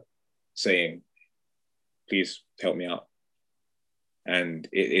Father, saying, please help me out. And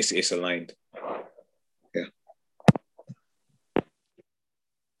it's aligned. Yeah.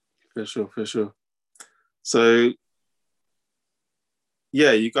 For sure. So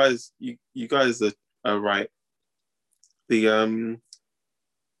yeah, you guys are right. The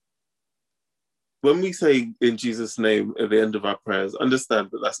when we say in Jesus' name at the end of our prayers, understand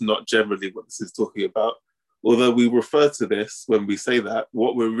that that's not generally what this is talking about. Although we refer to this when we say that,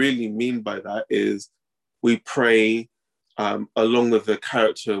 what we really mean by that is we pray along with the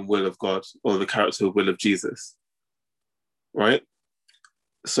character and will of God, or the character and will of Jesus, right?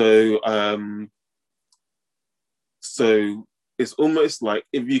 So it's almost like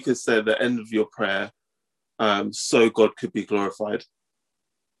if you could say at the end of your prayer, so God could be glorified.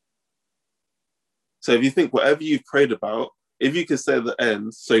 So if you think whatever you've prayed about, if you could say at the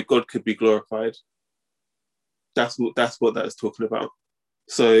end, so God could be glorified, that's what that is talking about.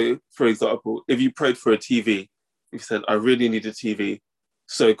 So, for example, if you prayed for a TV, you said, I really need a TV,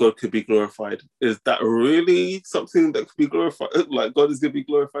 so God could be glorified. Is that really something that could be glorified, like God is going to be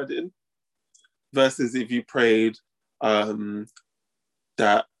glorified in? Versus if you prayed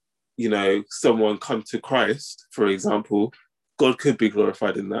that, you know, someone come to Christ, for example, God could be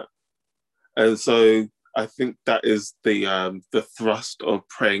glorified in that. And so I think that is the thrust of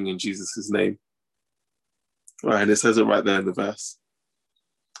praying in Jesus' name. Right, and it says it right there in the verse.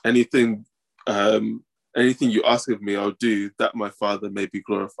 Anything you ask of me, I'll do, that my Father may be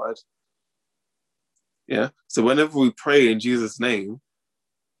glorified. Yeah. So whenever we pray in Jesus' name,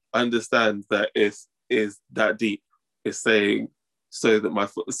 understand that is that deep. It's saying so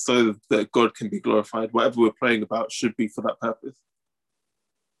that God can be glorified. Whatever we're praying about should be for that purpose.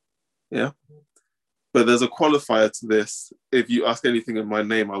 Yeah. But there's a qualifier to this. If you ask anything in my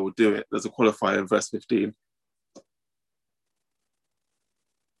name, I will do it. There's a qualifier in verse 15.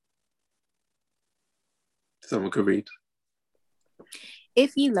 Someone could read.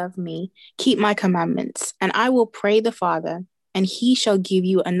 If ye love me, keep my commandments, and I will pray the Father, and he shall give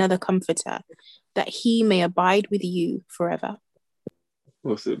you another comforter, that he may abide with you forever.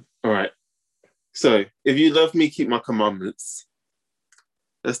 Awesome. All right. So, if you love me, keep my commandments.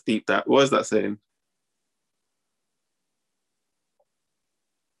 Let's deep that. What is that saying?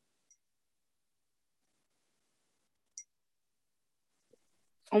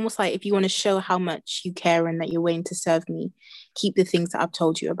 Almost like if you want to show how much you care and that you're willing to serve me, keep the things that I've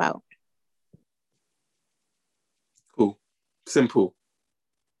told you about. Cool. Simple.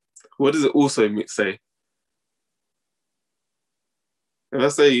 What does it also say? If I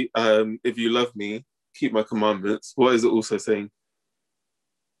say, if you love me, keep my commandments, what is it also saying?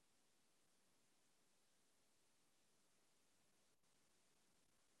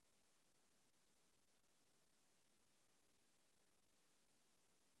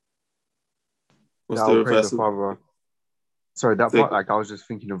 What's the I'll pray the reversal? Father. Sorry, that So- part, like I was just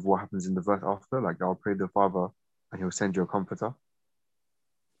thinking of what happens in the verse after, like I'll pray the Father and he'll send you a comforter.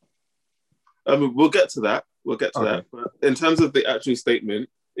 We'll get to that. Okay. That. But in terms of the actual statement,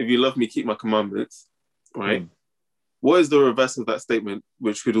 if you love me, keep my commandments, right? What is the reverse of that statement,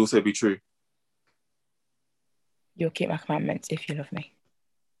 which could also be true? You'll keep my commandments if you love me.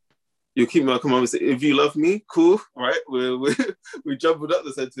 You'll keep my commandments if you love me. Cool, right? We jumbled up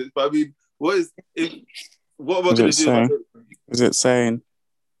the sentence, but I mean, what am I going to do about it? Is it saying,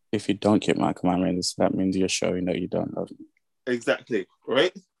 if you don't keep my commandments, that means you're showing that you don't love me? Exactly,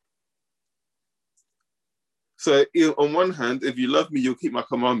 right? So on one hand, if you love me, you'll keep my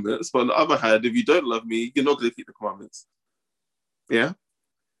commandments. But on the other hand, if you don't love me, you're not going to keep the commandments. Yeah?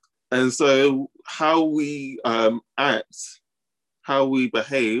 And so how we act, how we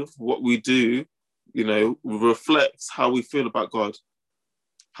behave, what we do, you know, reflects how we feel about God,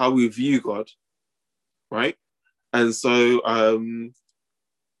 how we view God, right? And so our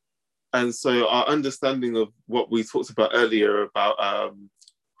understanding of what we talked about earlier about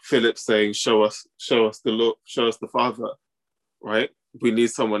Philip saying, show us the Lord, show us the Father, right? We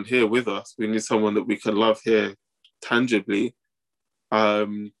need someone here with us. We need someone that we can love here tangibly.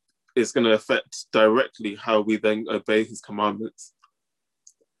 It's going to affect directly how we then obey his commandments.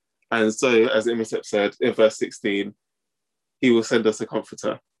 And so, as Imisep said in verse 16, he will send us a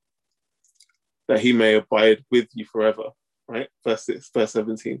comforter, that he may abide with you forever, right? Verse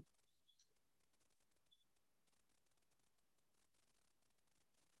 17.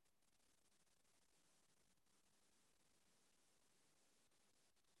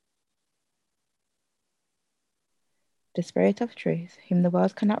 The Spirit of truth, whom the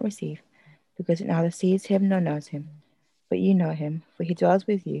world cannot receive, because it neither sees him nor knows him. But you know him, for he dwells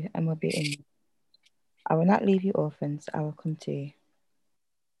with you and will be in you. I will not leave you orphans, I will come to you.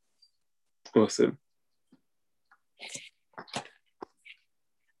 Awesome.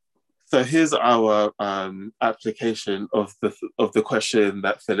 So here's our application of the question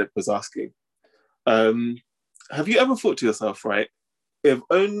that Philip was asking. Have you ever thought to yourself, right, if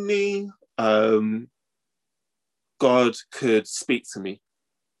only God could speak to me,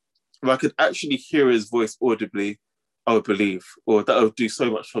 if I could actually hear his voice audibly, I would believe, or that would do so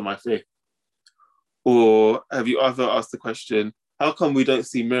much for my faith. Or have you ever asked the question, how come we don't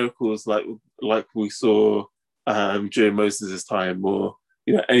see miracles like we saw during Moses' time, or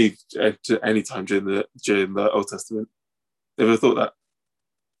any time during the Old Testament? Ever thought that?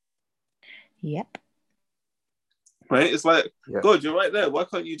 Yep. Right? It's like, God, you're right there. Why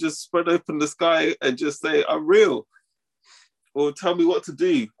can't you just spread open the sky and just say, I'm real? Or tell me what to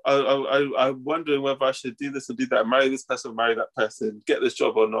do. I'm wondering whether I should do this or do that, marry this person, marry that person, get this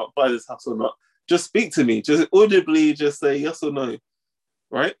job or not, buy this house or not. Just speak to me. Just audibly just say yes or no.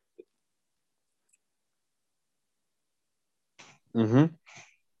 Right? Mm-hmm.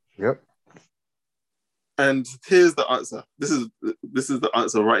 Yep. And here's the answer. This is the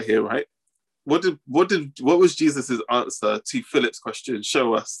answer right here, right? What was Jesus's answer to Philip's question?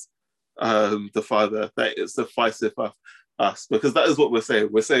 Show us the Father, that it sufficeth us, because that is what we're saying.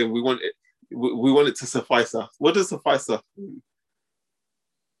 We're saying we want it to suffice us. What does suffice us mean?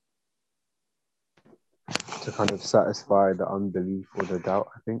 To kind of satisfy the unbelief or the doubt,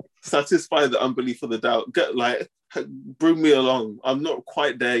 I think. Satisfy the unbelief or the doubt. Bring me along. I'm not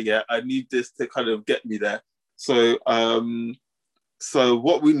quite there yet. I need this to kind of get me there. So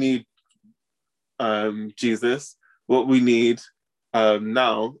what we need, Jesus, what we need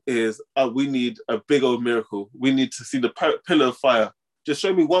now is we need a big old miracle. We need to see the pillar of fire. Just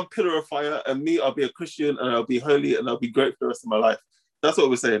show me one pillar of fire, and me, I'll be a Christian, and I'll be holy, and I'll be great for the rest of my life. That's what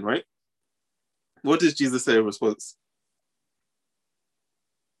we're saying, right? What does Jesus say in response?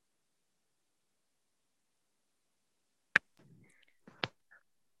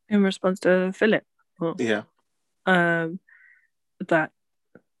 In response to Philip? Yeah. That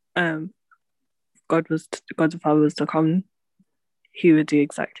God the Father was to come, he would do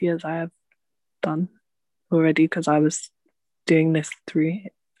exactly as I have done already, because I was doing this through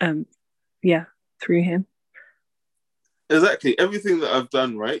him. Exactly. Everything that I've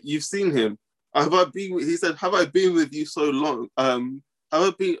done, right? You've seen him. He said, have I been with you so long? I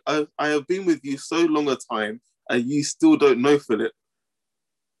have been with you so long a time, and you still don't know Philip.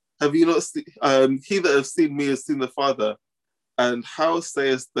 Have you not seen? He that has seen me has seen the Father. And how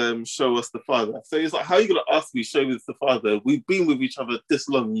sayest them, show us the Father? So it's like, how are you going to ask me, show me the Father? We've been with each other this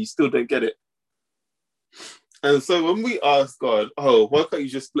long, and you still don't get it. And so when we ask God, oh, why can't you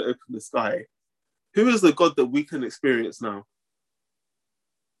just split open the sky? Who is the God that we can experience now?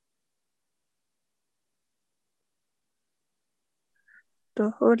 The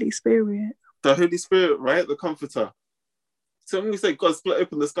Holy Spirit. The Holy Spirit, right? The Comforter. So when we say God split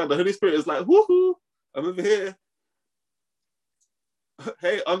open the sky, the Holy Spirit is like, woohoo, I'm over here.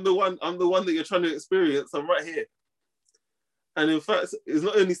 Hey, I'm the one that you're trying to experience. I'm right here. And in fact, it's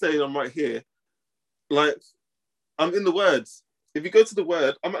not only saying I'm right here, like, I'm in the words. If you go to the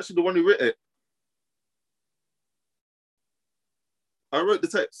word, I'm actually the one who wrote it. I wrote the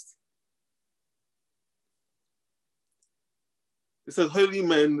text. It says holy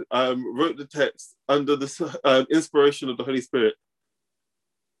men wrote the text under the inspiration of the Holy Spirit.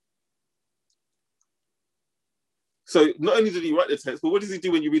 So not only did he write the text, but what does he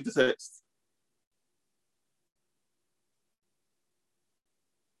do when you read the text?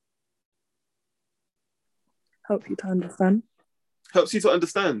 Help you to understand. Helps you to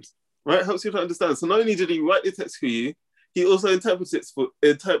understand, right? Helps you to understand. So not only did he write the text for you, he also interprets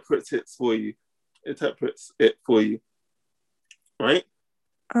it for you, right?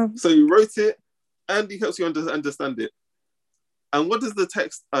 So he wrote it, and he helps you understand it. And what does the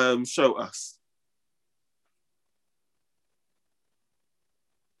text show us?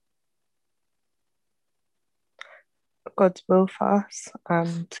 God's will for us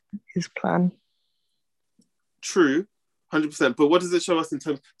and his plan. True, 100%. But what does it show us in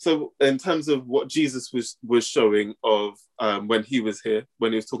terms of what Jesus was showing of when he was here,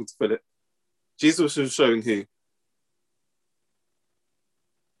 when he was talking to Philip? Jesus was showing who?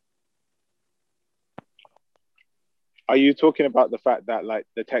 Are you talking about the fact that like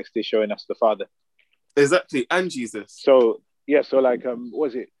the text is showing us the Father? Exactly, and Jesus. So yeah, so like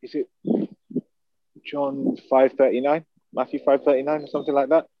what is it? Is it John 5:39, Matthew 5:39, or something like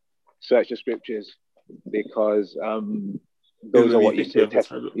that? Search the scriptures because those are what you say.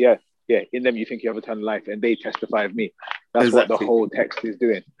 Yeah. In them you think you have eternal life, and they testify of me. That's exactly what the whole text is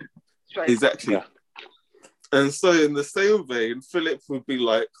doing. Exactly. Yeah. And so in the same vein, Philip would be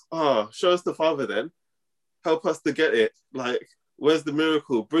like, show us the Father then. Help us to get it. Like, where's the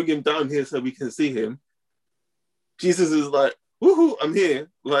miracle? Bring him down here so we can see him. Jesus is like, woohoo, I'm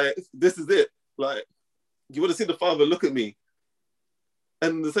here. Like, this is it. Like, you want to see the Father? Look at me.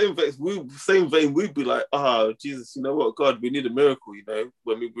 And the same vein, we'd be like, Jesus, you know what, God, we need a miracle, you know,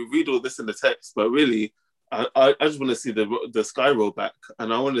 when we read all this in the text, but really, I just want to see the sky roll back,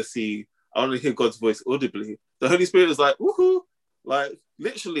 and I want to hear God's voice audibly. The Holy Spirit is like, woohoo, like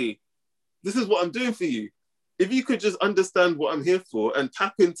literally, this is what I'm doing for you. If you could just understand what I'm here for and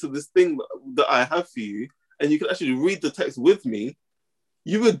tap into this thing that I have for you, and you could actually read the text with me,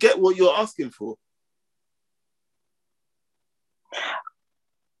 you would get what you're asking for.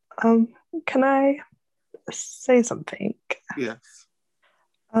 Can I say something? Yes.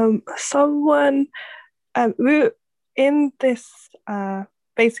 Someone, in this,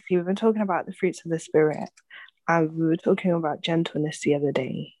 basically, we've been talking about the fruits of the Spirit, and we were talking about gentleness the other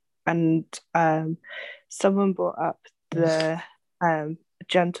day, and someone brought up the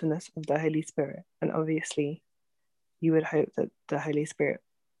gentleness of the Holy Spirit, and obviously, you would hope that the Holy Spirit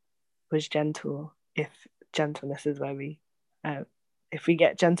was gentle if gentleness is where we, if we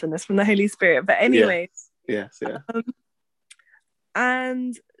get gentleness from the Holy Spirit. But anyway, yes.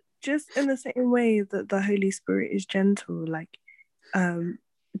 And just in the same way that the Holy Spirit is gentle, like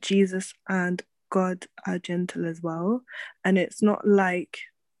Jesus and God are gentle as well. And it's not like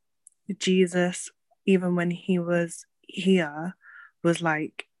Jesus, even when he was here, was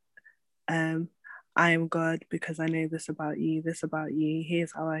like, I am God because I know this about you,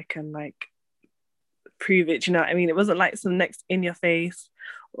 here's how I can like prove it, you know what I mean? It wasn't like some next in your face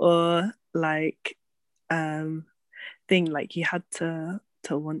or like thing, like you had to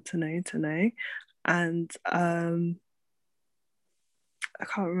want to know. And I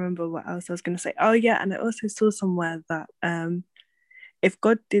can't remember what else I was going to say. Oh yeah, and I also saw somewhere that if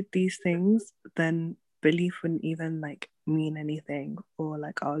God did these things, then belief wouldn't even like mean anything, or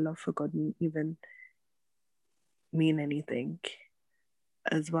like our love for God wouldn't even mean anything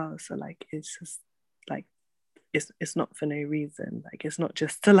as well. So like it's just like it's not for no reason, like it's not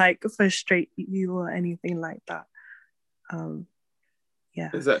just to like frustrate you or anything like that. Yeah,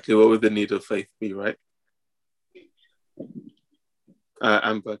 exactly. What would the need of faith be, right?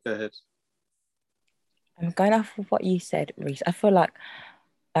 Amber, go ahead. I'm going off of what you said, Reese. I feel like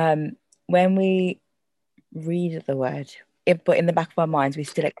when we read the word, but in the back of our minds, we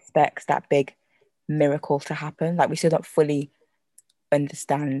still expect that big miracle to happen. Like we still don't fully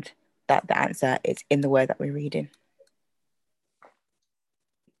understand that the answer is in the word that we're reading.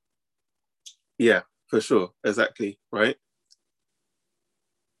 Yeah, for sure. Exactly, right?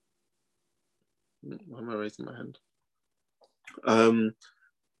 Why am I raising my hand?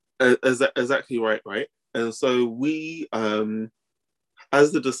 Exactly right? And so we,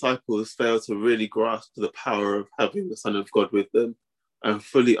 as the disciples, fail to really grasp the power of having the Son of God with them and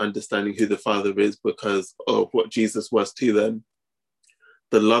fully understanding who the Father is because of what Jesus was to them.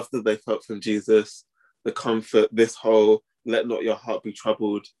 The love that they felt from Jesus, the comfort, this whole, let not your heart be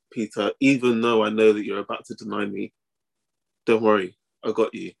troubled, Peter, even though I know that you're about to deny me, don't worry, I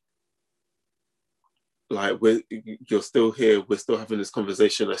got you. Like, you're still here, we're still having this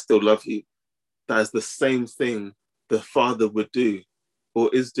conversation, I still love you. That is the same thing the Father would do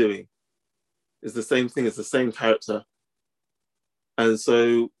or is doing. It's the same thing, it's the same character. And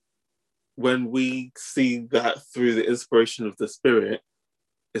so when we see that through the inspiration of the Spirit,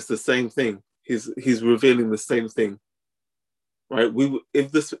 it's the same thing. He's revealing the same thing, right?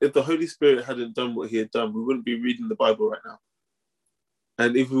 If the Holy Spirit hadn't done what he had done, we wouldn't be reading the Bible right now.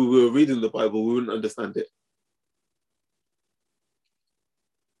 And if we were reading the Bible, we wouldn't understand it.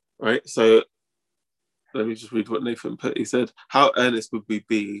 Right? So let me just read what Nathan put. He said, how earnest would we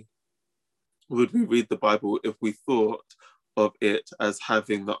read the Bible if we thought of it as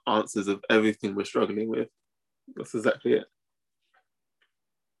having the answers of everything we're struggling with? That's exactly it.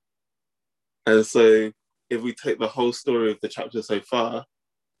 And so if we take the whole story of the chapter so far,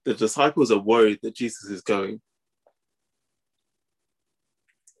 the disciples are worried that Jesus is going,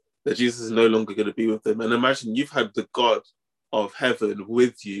 that Jesus is no longer going to be with them. And imagine you've had the God of heaven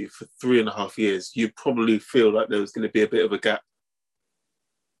with you for 3.5 years. You probably feel like there was going to be a bit of a gap.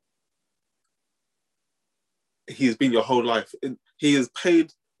 He's been your whole life. He has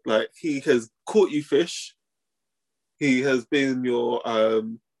paid, like he has caught you fish. He has been your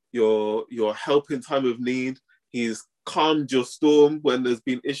help in time of need. He's calmed your storm when there's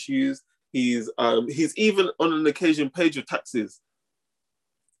been issues. He's even on an occasion paid your taxes.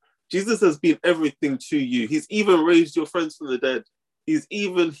 Jesus has been everything to you. He's even raised your friends from the dead. He's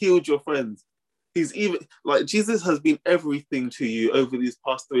even healed your friends. He's even, like, Jesus has been everything to you over these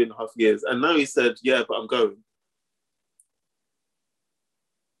past 3.5 years. And now he said, yeah, but I'm going.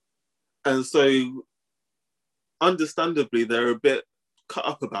 And so, understandably, they're a bit cut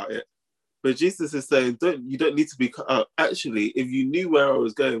up about it But Jesus is saying, you don't need to be cut out. Actually, if you knew where I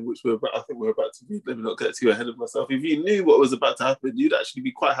was going, which I think we're about to read, let me not get too ahead of myself. If you knew what was about to happen, you'd actually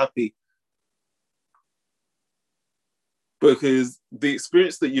be quite happy. Because the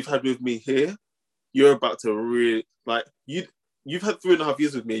experience that you've had with me here, you're about to really, like, you've had 3.5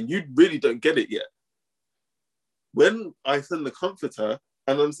 years with me and you really don't get it yet. When I send the comforter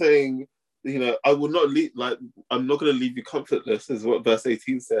and I'm saying, you know, I will not leave, like, I'm not going to leave you comfortless, is what verse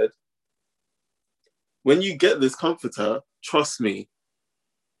 18 said. When you get this comforter, trust me,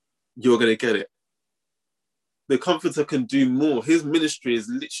 you're going to get it. The comforter can do more. His ministry is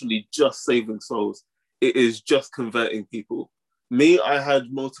literally just saving souls. It is just converting people. Me, I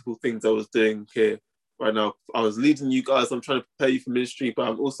had multiple things I was doing here right now. I was leading you guys. I'm trying to prepare you for ministry, but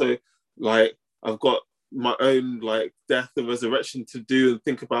I'm also like, I've got my own like death and resurrection to do and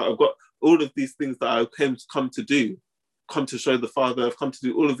think about. I've got all of these things that I come to do, come to show the Father. I've come to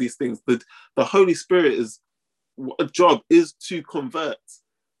do all of these things. But the Holy Spirit a job is to convert.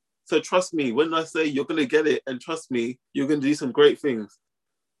 So trust me, when I say you're going to get it, and trust me, you're going to do some great things.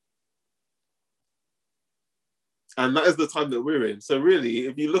 And that is the time that we're in. So really,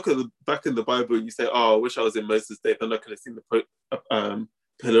 if you look at back in the Bible and you say, oh, I wish I was in Moses' day, then I could have seen the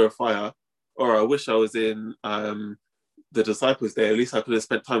pillar of fire. Or I wish I was in the disciples' day, at least I could have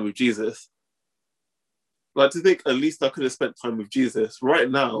spent time with Jesus. Like, to think at least I could have spent time with Jesus. Right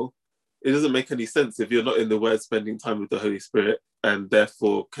now, it doesn't make any sense if you're not in the Word spending time with the Holy Spirit and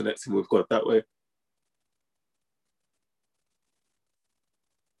therefore connecting with God that way.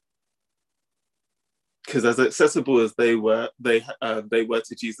 Because as accessible as they were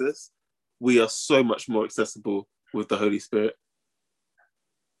to Jesus, we are so much more accessible with the Holy Spirit.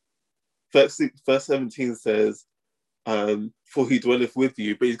 Verse 17 says, for he dwelleth with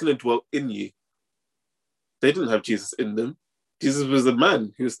you, but he's going to dwell in you. They didn't have Jesus in them. Jesus was a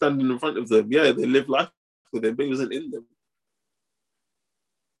man who was standing in front of them. Yeah, they lived life with him, but he wasn't in them.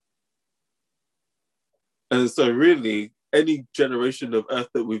 And so really, any generation of earth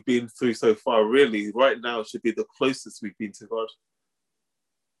that we've been through so far, really, right now should be the closest we've been to God.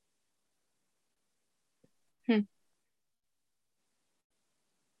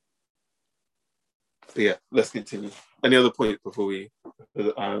 But yeah, let's continue. Any other points before we...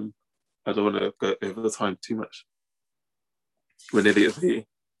 I don't want to go over the time too much. We're nearly at the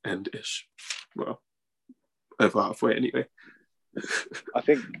end-ish. Well, over halfway anyway. I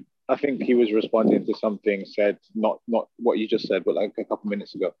think he was responding to something said, not what you just said, but like a couple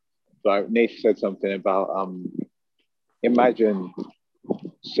minutes ago. So Nath said something about imagine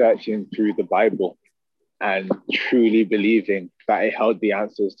searching through the Bible and truly believing that it held the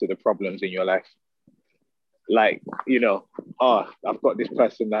answers to the problems in your life. Like, you know, I've got this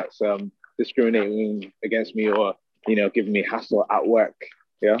person that's discriminating against me, or, you know, giving me hassle at work.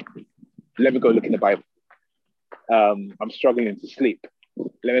 Yeah. Let me go look in the Bible. I'm struggling to sleep.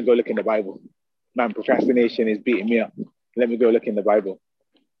 Let me go look in the Bible. Man, procrastination is beating me up. Let me go look in the Bible.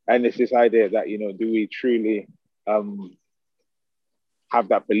 And it's this idea that, you know, do we truly have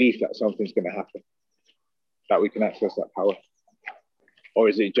that belief that something's going to happen, that we can access that power? Or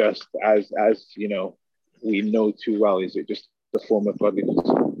is it just, as you know, we know too well, is it just a form of godliness?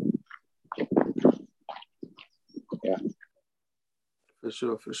 Yeah. For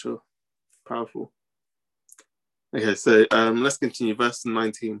sure. Powerful. Okay, so let's continue. Verse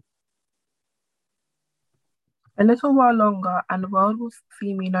 19. A little while longer, and the world will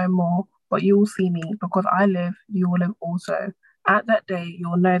see me no more, but you will see me, because I live, you will live also. At that day, you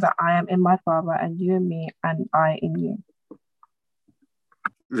will know that I am in my Father, and you in me, and I in you.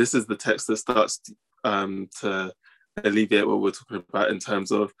 This is the text that starts to alleviate what we're talking about in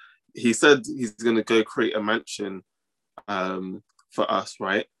terms of, he said he's going to go create a mansion for us,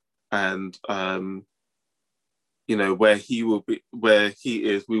 right? And you know, where he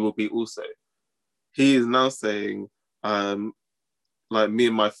is, we will be also. He is now saying, like, me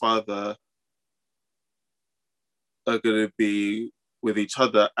and my Father are going to be with each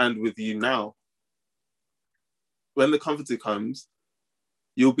other and with you now. When the Comforter comes,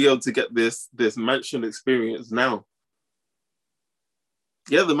 you'll be able to get this mansion experience now.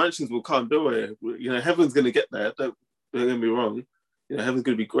 Yeah, the mansions will come, don't worry. You know, heaven's going to get there. Don't get me wrong. You know, heaven's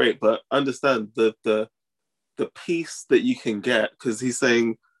going to be great, but understand the peace that you can get, because he's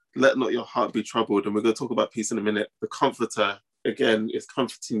saying, let not your heart be troubled. And we're going to talk about peace in a minute. The Comforter, again, is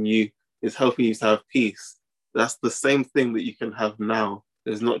comforting you, is helping you to have peace. That's the same thing that you can have now.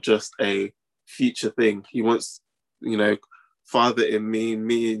 It's not just a future thing. He wants, you know, Father in me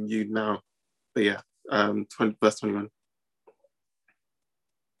in you now. But yeah, verse 21.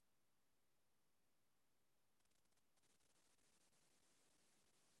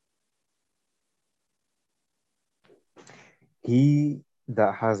 He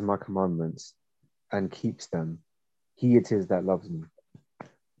that has my commandments and keeps them, he it is that loves me.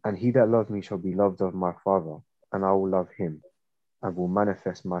 And he that loves me shall be loved of my Father, and I will love him, and will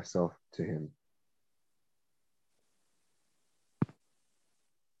manifest myself to him.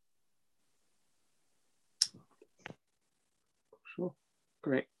 Sure.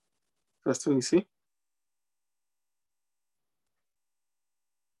 Great. First one you see?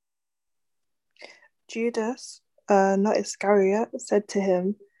 Judas, not Iscariot, said to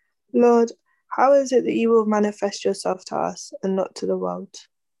him, Lord, how is it that you will manifest yourself to us and not to the world?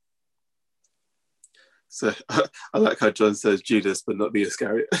 So I like how John says Judas, but not the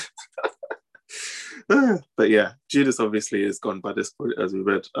Iscariot. But yeah, Judas obviously is gone by this point, as we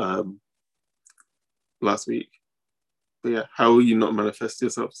read last week. But yeah, how will you not manifest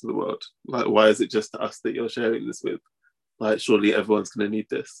yourself to the world? Like, why is it just us that you're sharing this with? Like, surely everyone's going to need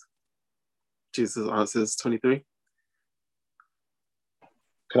this. Jesus answers 23.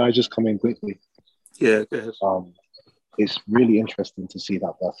 Can I just come in quickly? Yeah, go ahead. It's really interesting to see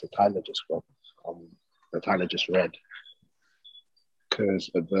that verse that Tyler just read. Because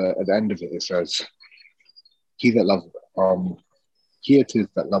at the end of it, it says, he it is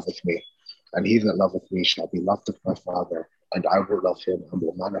that loveth me, and he that loveth me shall be loved of my Father, and I will love him and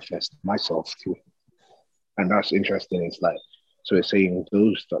will manifest myself to him. And that's interesting. It's like, so it's saying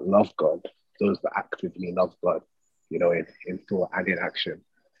those that love God, those that actively love God, you know, in thought and in action,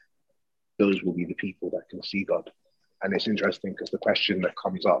 those will be the people that can see God. And it's interesting because the question that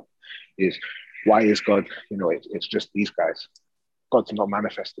comes up is, why is God, you know, it's just these guys. God's not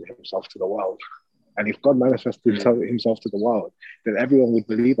manifesting himself to the world. And if God manifested himself to the world, then everyone would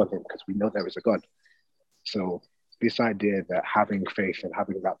believe on him because we know there is a God. So this idea that having faith and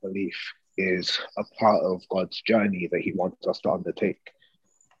having that belief is a part of God's journey that he wants us to undertake,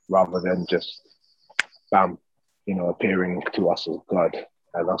 rather than just, bam, you know, appearing to us as God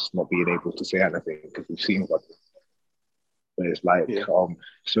and us not being able to say anything because we've seen God. But it's like,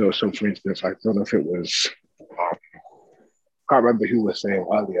 so for instance, I don't know if it was, I can't remember who was saying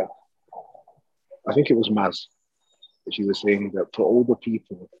earlier. I think it was Maz. She was saying that for all the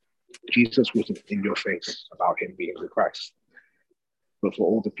people, Jesus wasn't in your face about him being the Christ. But for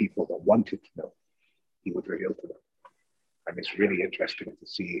all the people that wanted to know, he would reveal to them. And it's really interesting to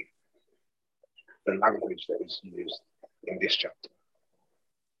see the language that is used in this chapter.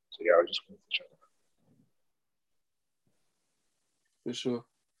 So yeah, I just wanted to check that. For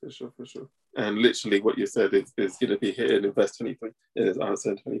sure. And literally what you said is going to be hidden in verse 23. It is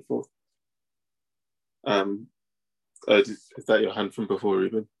answer in 24. Is that your hand from before,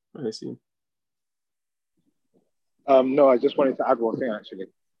 Ruben? I assume. No, I just wanted to add one thing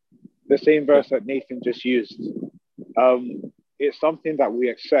actually. The same verse that Nathan just used. It's something that we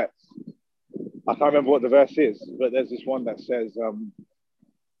accept. I can't remember what the verse is, but there's this one that says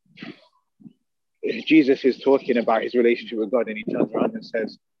Jesus is talking about his relationship with God, and he turns around and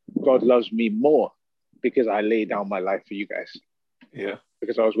says, God loves me more because I lay down my life for you guys. Yeah.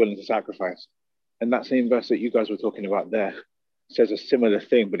 Because I was willing to sacrifice. And that same verse that you guys were talking about there says a similar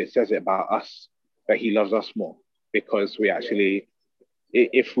thing, but it says it about us, that he loves us more because we actually,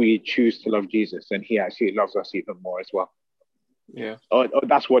 if we choose to love Jesus, then he actually loves us even more as well. Yeah. Oh,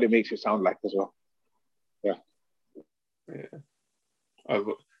 that's what it makes it sound like as well. Yeah.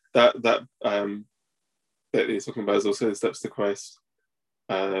 That that he's talking about is also in Steps to Christ,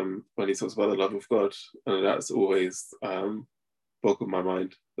 when he talks about the love of God, and that's always boggled my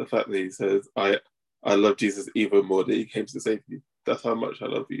mind. The fact that he says, I love Jesus even more that he came to save you. That's how much I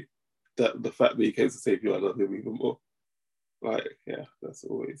love you. That the fact that he came to save you, I love him even more. Like, yeah, that's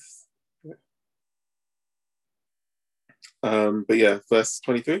always. Yeah. But yeah, verse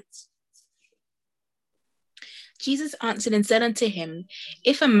 23. Jesus answered and said unto him,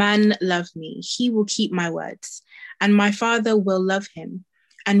 if a man love me, he will keep my words, and my Father will love him,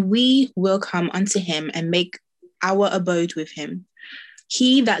 and we will come unto him and make our abode with him.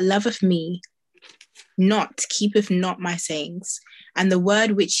 He that loveth me not keepeth not my sayings, and the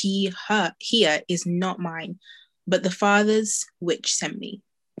word which ye hear is not mine, but the Father's which sent me.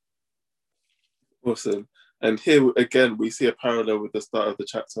 Awesome. And here again, we see a parallel with the start of the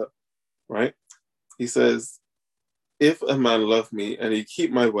chapter, right? He says, if a man love me and he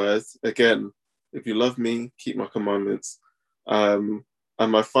keep my words, again, if you love me, keep my commandments, and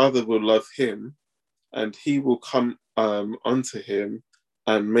my Father will love him, and he will come unto him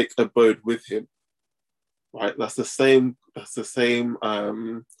and make abode with him. Right? That's the same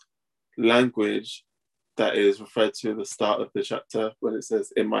language that is referred to at the start of the chapter when it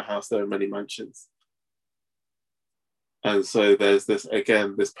says, in my house there are many mansions. And so there's this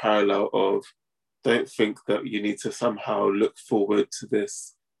parallel of don't think that you need to somehow look forward to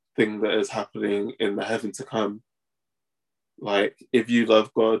this thing that is happening in the heaven to come. Like, if you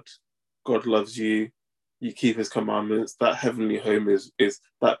love God, God loves you, you keep his commandments, that heavenly home is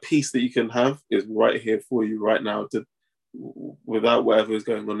that peace that you can have is right here for you right now. Without whatever is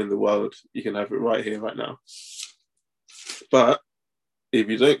going on in the world, you can have it right here, right now. But if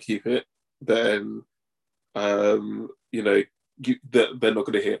you don't keep it, then they're not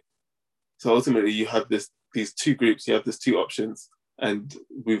going to hear. So ultimately, you have these two groups, you have these two options, and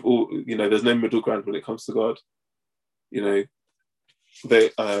we've all, there's no middle ground when it comes to God. They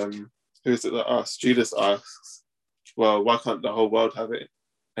who is it that asks? Judas asks, well, why can't the whole world have it?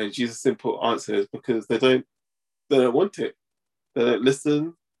 And Jesus' simple answer is because they don't want it. They don't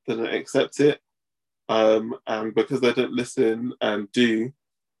listen, they don't accept it. And because they don't listen and they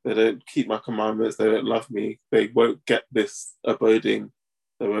don't keep my commandments, they don't love me, they won't get this abiding,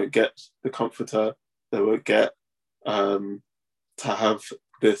 they won't get the comforter, they won't get to have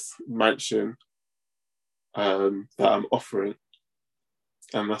this mansion that I'm offering.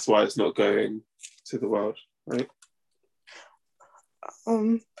 And that's why it's not going to the world, right?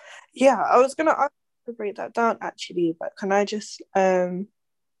 Yeah, I was gonna ask you to break that down actually, but can I just confirm?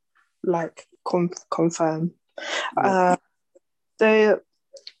 Yeah. So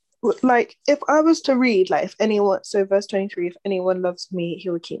like, if I was to read, like, if anyone, so verse 23, if anyone loves me, he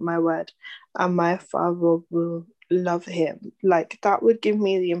will keep my word, and my Father will love him. Like, that would give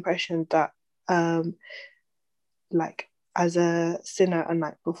me the impression that like, as a sinner and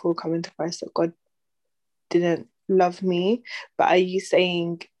like before coming to Christ, that God didn't love me. But are you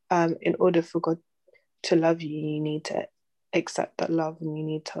saying in order for God to love you, you need to accept that love and you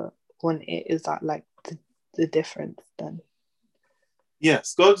need to want it? Is that like the difference then?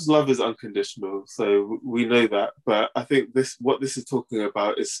 Yes, God's love is unconditional, so we know that. But I think what this is talking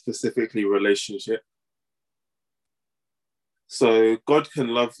about is specifically relationship. So God can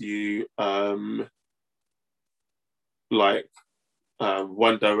love you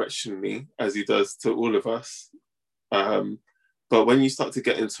one directionally, as he does to all of us. But when you start to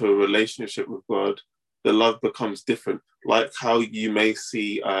get into a relationship with God, the love becomes different. Like how you may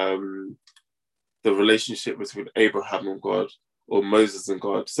see the relationship between Abraham and God, or Moses and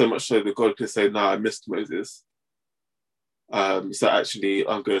God, so much so that God could say, "No, I missed Moses. So actually,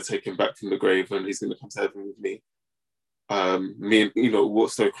 I'm going to take him back from the grave, and he's going to come to heaven with me." Me and Enoch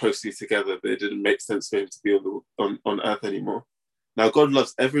walked so closely together that it didn't make sense for him to be on earth anymore. Now, God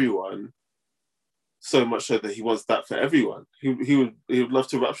loves everyone so much so that he wants that for everyone. He would love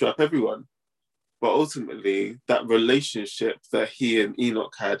to rapture up everyone. But ultimately, that relationship that he and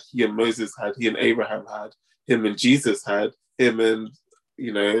Enoch had, he and Moses had, he and Abraham had, him and Jesus had, him and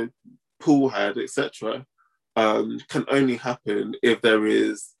Paul had, etc., can only happen if there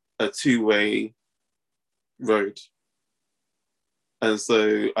is a two-way road. And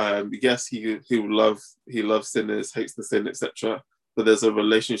so, yes, he loves sinners, hates the sin, etc. But there's a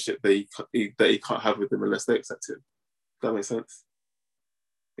relationship that he can't have with them unless they accept him. That makes sense?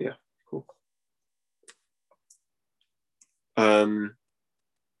 Yeah, cool.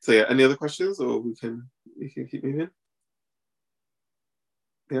 So yeah, any other questions, or we can keep moving?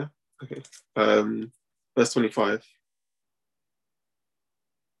 Yeah, okay. Verse 25.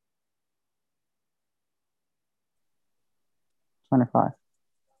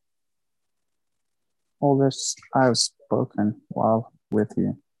 All this I have spoken while with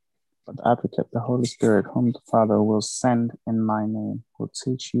you, but the Advocate, the Holy Spirit, whom the Father will send in my name, will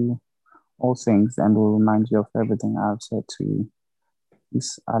teach you all things and will remind you of everything I have said to you.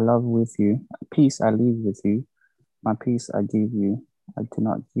 Peace I love with you, peace I leave with you, my peace I give you. I do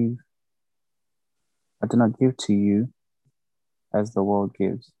not give to you as the world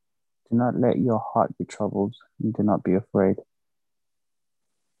gives. Do not let your heart be troubled, and do not be afraid.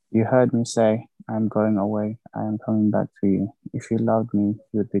 You heard me say, I am going away, I am coming back to you. If you loved me,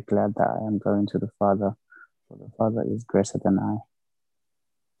 you would be glad that I am going to the Father, for the Father is greater than I.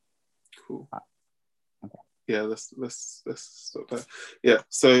 Cool. Okay. Yeah, let's stop there. Yeah,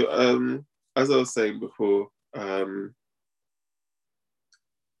 so as I was saying before, and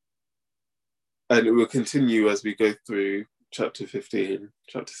it will continue as we go through chapter 15,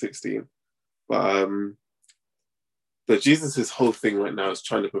 chapter 16. But Jesus' whole thing right now is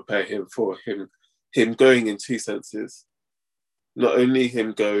trying to prepare him for him going in two senses. Not only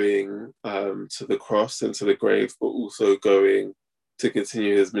him going to the cross and to the grave, but also going to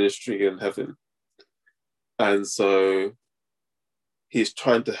continue his ministry in heaven. And so he's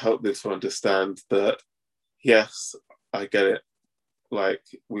trying to help them to understand that, yes, I get it. Like,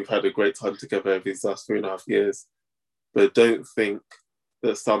 we've had a great time together over these last 3.5 years, but don't think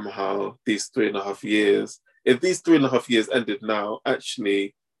that somehow these 3.5 years, if these 3.5 years ended now,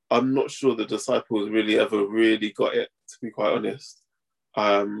 actually, I'm not sure the disciples really ever really got it, to be quite honest.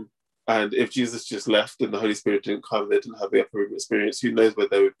 And if Jesus just left and the Holy Spirit didn't come, they didn't have the upper room experience, who knows where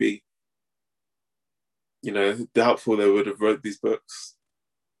they would be? You know, doubtful they would have wrote these books.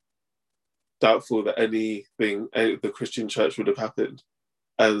 Doubtful that anything, the Christian church would have happened.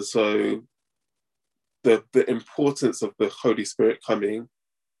 And so the importance of the Holy Spirit coming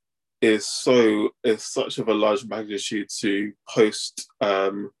is such of a large magnitude to post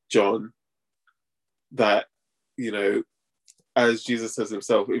John, that, you know, as Jesus says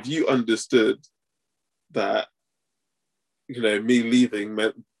himself, if you understood that, you know, me leaving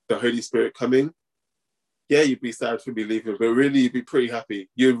meant the Holy Spirit coming, yeah, you'd be sad for me leaving, but really you'd be pretty happy.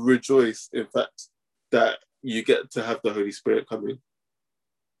 You'd rejoice, in fact, that you get to have the Holy Spirit coming.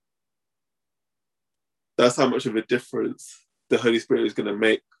 That's how much of a difference the Holy Spirit is going to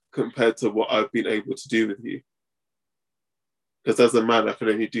make compared to what I've been able to do with you. Because as a man, I can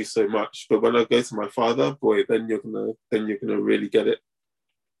only do so much. But when I go to my Father, boy, then you're gonna really get it.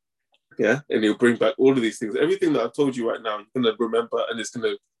 Yeah, and he'll bring back all of these things. Everything that I've told you right now, you're gonna remember, and it's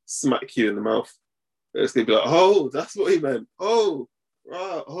gonna smack you in the mouth. It's gonna be like, oh, that's what he meant. Oh,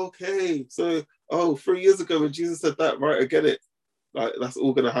 right, okay. So, 3 years ago when Jesus said that, right, I get it. Like, that's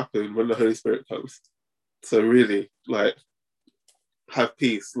all gonna happen when the Holy Spirit comes. So really, like, have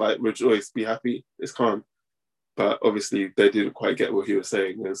peace, like, rejoice, be happy. It's calm. But obviously they didn't quite get what he was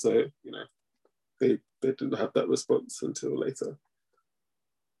saying, and so, you know, they didn't have that response until later.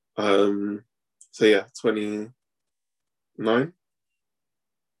 So yeah, 29.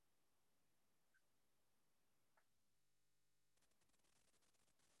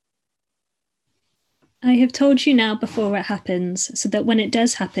 I have told you now before it happens, so that when it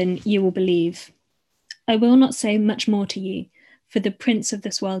does happen, you will believe. I will not say much more to you, for the prince of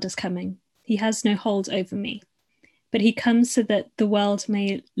this world is coming. He has no hold over me. But he comes so that the world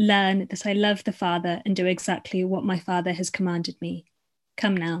may learn that I love the Father and do exactly what my Father has commanded me.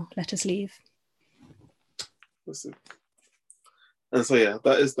 Come now, let us leave. Listen. And so yeah,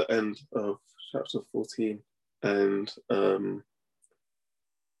 that is the end of chapter 14. And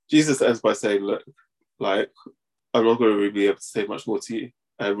Jesus ends by saying, look, like, I'm not going to really be able to say much more to you.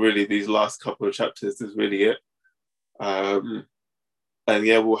 And really, these last couple of chapters is really it. And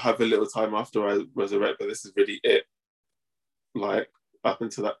yeah, we'll have a little time after I resurrect, but this is really it. Like, up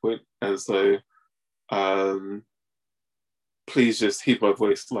until that point. And so please just heed my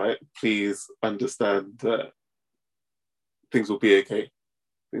voice. Like, please understand that things will be okay.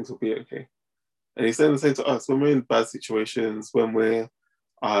 Things will be okay. And he's saying the same to us when we're in bad situations, when we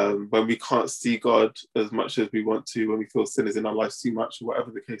can't see God as much as we want to, when we feel sin is in our lives too much,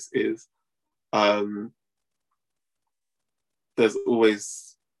 whatever the case is. There's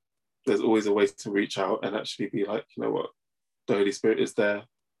always a way to reach out and actually be like, you know what, the Holy Spirit is there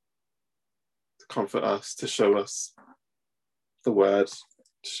to comfort us, to show us the word,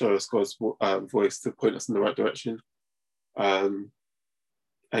 to show us God's voice, to point us in the right direction. And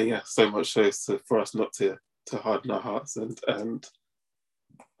yeah, so much so for us not to harden our hearts and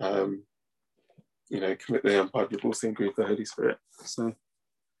you know, commit the unpardonable sin, grieve the Holy Spirit. So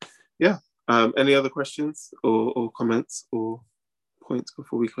yeah, any other questions or comments or points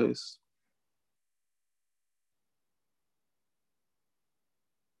before we close?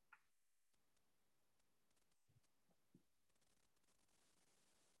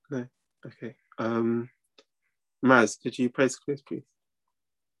 No. Okay. Maz, could you pray to close, please?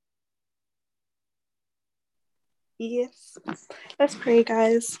 Yes. Let's pray,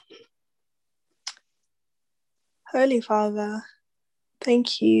 guys. Holy Father,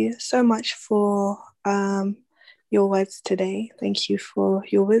 thank you so much for your words today. Thank you for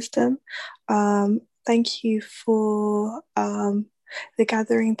your wisdom. Thank you for the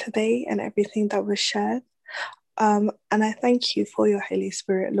gathering today and everything that was shared. And I thank you for your Holy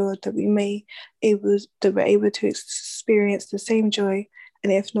Spirit, Lord, that we're able to experience the same joy,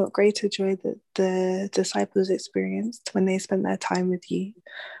 and if not greater joy, that the disciples experienced when they spent their time with you.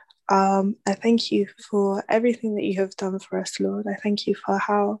 I thank you for everything that you have done for us, Lord. I thank you for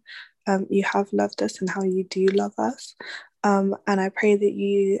how you have loved us and how you do love us. And I pray that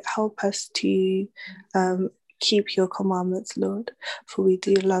you help us to keep your commandments, Lord, for we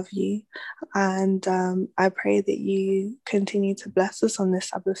do love you. And I pray that you continue to bless us on this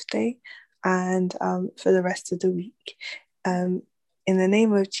Sabbath day and for the rest of the week. In the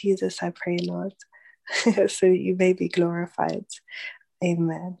name of Jesus, I pray, Lord, so that you may be glorified.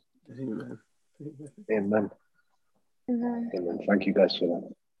 Amen. Amen. Amen. Amen. Thank you guys for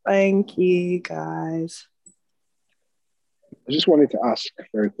that. Thank you, guys. just wanted to ask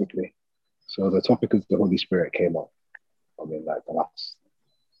very quickly. So the topic of the Holy Spirit came up. I mean, like the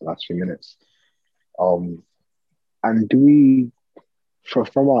last few minutes. And do we,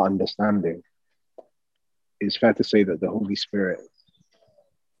 from our understanding, it's fair to say that the Holy Spirit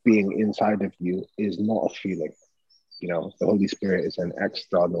being inside of you is not a feeling. You know, the Holy Spirit is an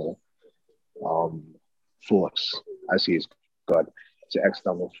external force, as He is God. It's an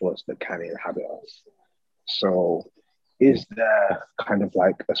external force that can inhabit us. So, is there kind of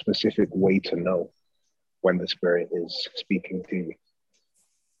like a specific way to know when the Spirit is speaking to you,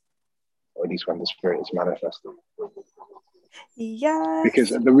 or at least when the Spirit is manifesting? Yes. Because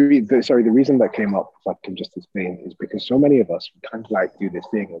the reason that came up, if I can just explain, is because so many of us we kind of like do this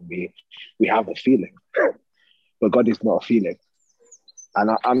thing and we have a feeling, but God is not a feeling.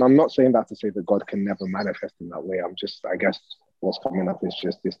 And I'm not saying that to say that God can never manifest in that way. I guess what's coming up is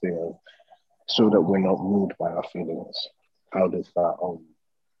just this thing of, so that we're not ruled by our feelings. How does that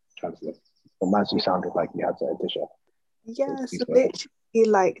translate? Well, Maz, you sounded like you had that addition. Yeah, so literally,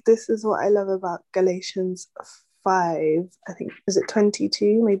 like, this is what I love about Galatians 5, I think, is it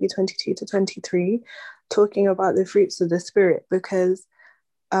 22, maybe 22 to 23, talking about the fruits of the Spirit, because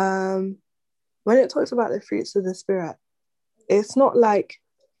when it talks about the fruits of the Spirit, it's not like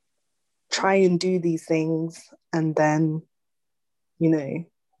try and do these things and then, you know,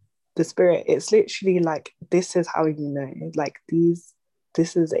 the Spirit, it's literally like, this is how you know, like this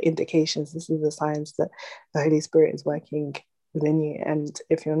is the indications, this is the signs that the Holy Spirit is working within you. And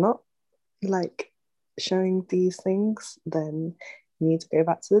if you're not like showing these things, then you need to go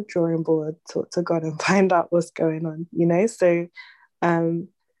back to the drawing board, talk to God and find out what's going on, you know? So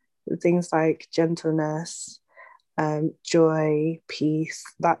things like gentleness, joy, peace,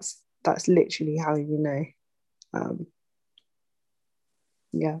 that's literally how you know.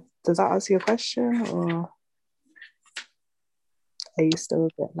 Yeah. Does that answer your question, or are you still a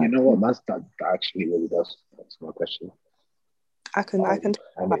bit like... You know what, Maz, that actually really does answer my question. I can talk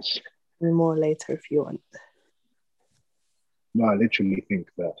about it more later if you want. No, I literally think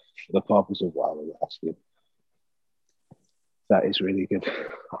that for the purpose of what I was asking, that is really good.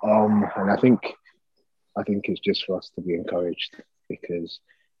 And I think it's just for us to be encouraged, because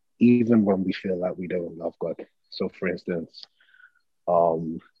even when we feel like we don't love God, so for instance,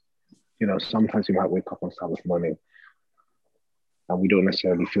 you know, sometimes we might wake up on Sabbath morning and we don't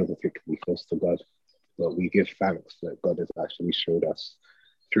necessarily feel particularly close to God, but we give thanks that God has actually showed us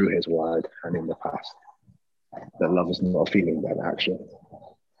through His word and in the past that love is not a feeling but an action.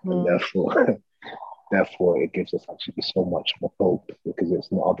 And therefore it gives us actually so much more hope, because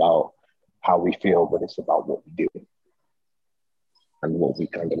it's not about how we feel, but it's about what we do and what we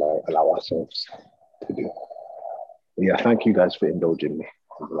kind of like allow ourselves to do. But yeah, thank you guys for indulging me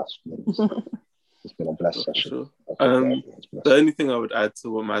for the last few minutes. It's been a blessed session. Sure. The only thing I would add to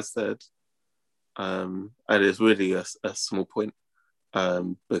what Maz said, and it's really a small point,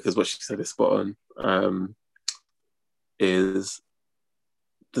 because what she said is spot on, is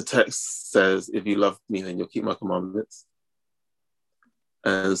the text says, if you love me, then you'll keep my commandments.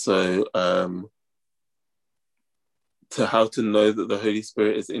 And so to how to know that the Holy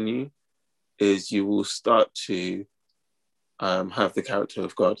Spirit is in you is you will start to have the character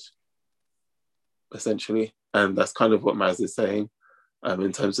of God, essentially. And that's kind of what Maz is saying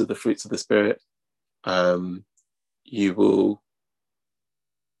in terms of the fruits of the Spirit. You will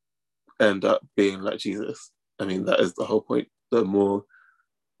end up being like Jesus. I mean, that is the whole point. The more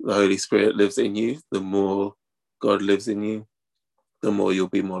the Holy Spirit lives in you, the more God lives in you, the more you'll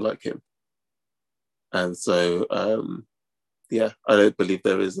be more like Him. And so, I don't believe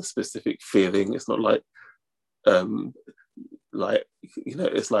there is a specific feeling. It's not like, you know,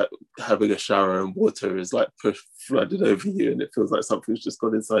 it's like having a shower and water is like flooded over you and it feels like something's just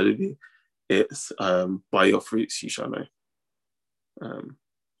got inside of you. It's by your fruits you shall know.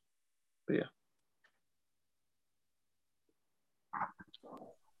 But yeah.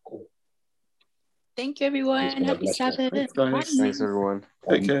 Thank you, everyone. Happy Sabbath. Thanks, guys. Thanks, everyone.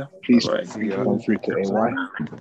 Take care. Please Bye-bye. come through to AY.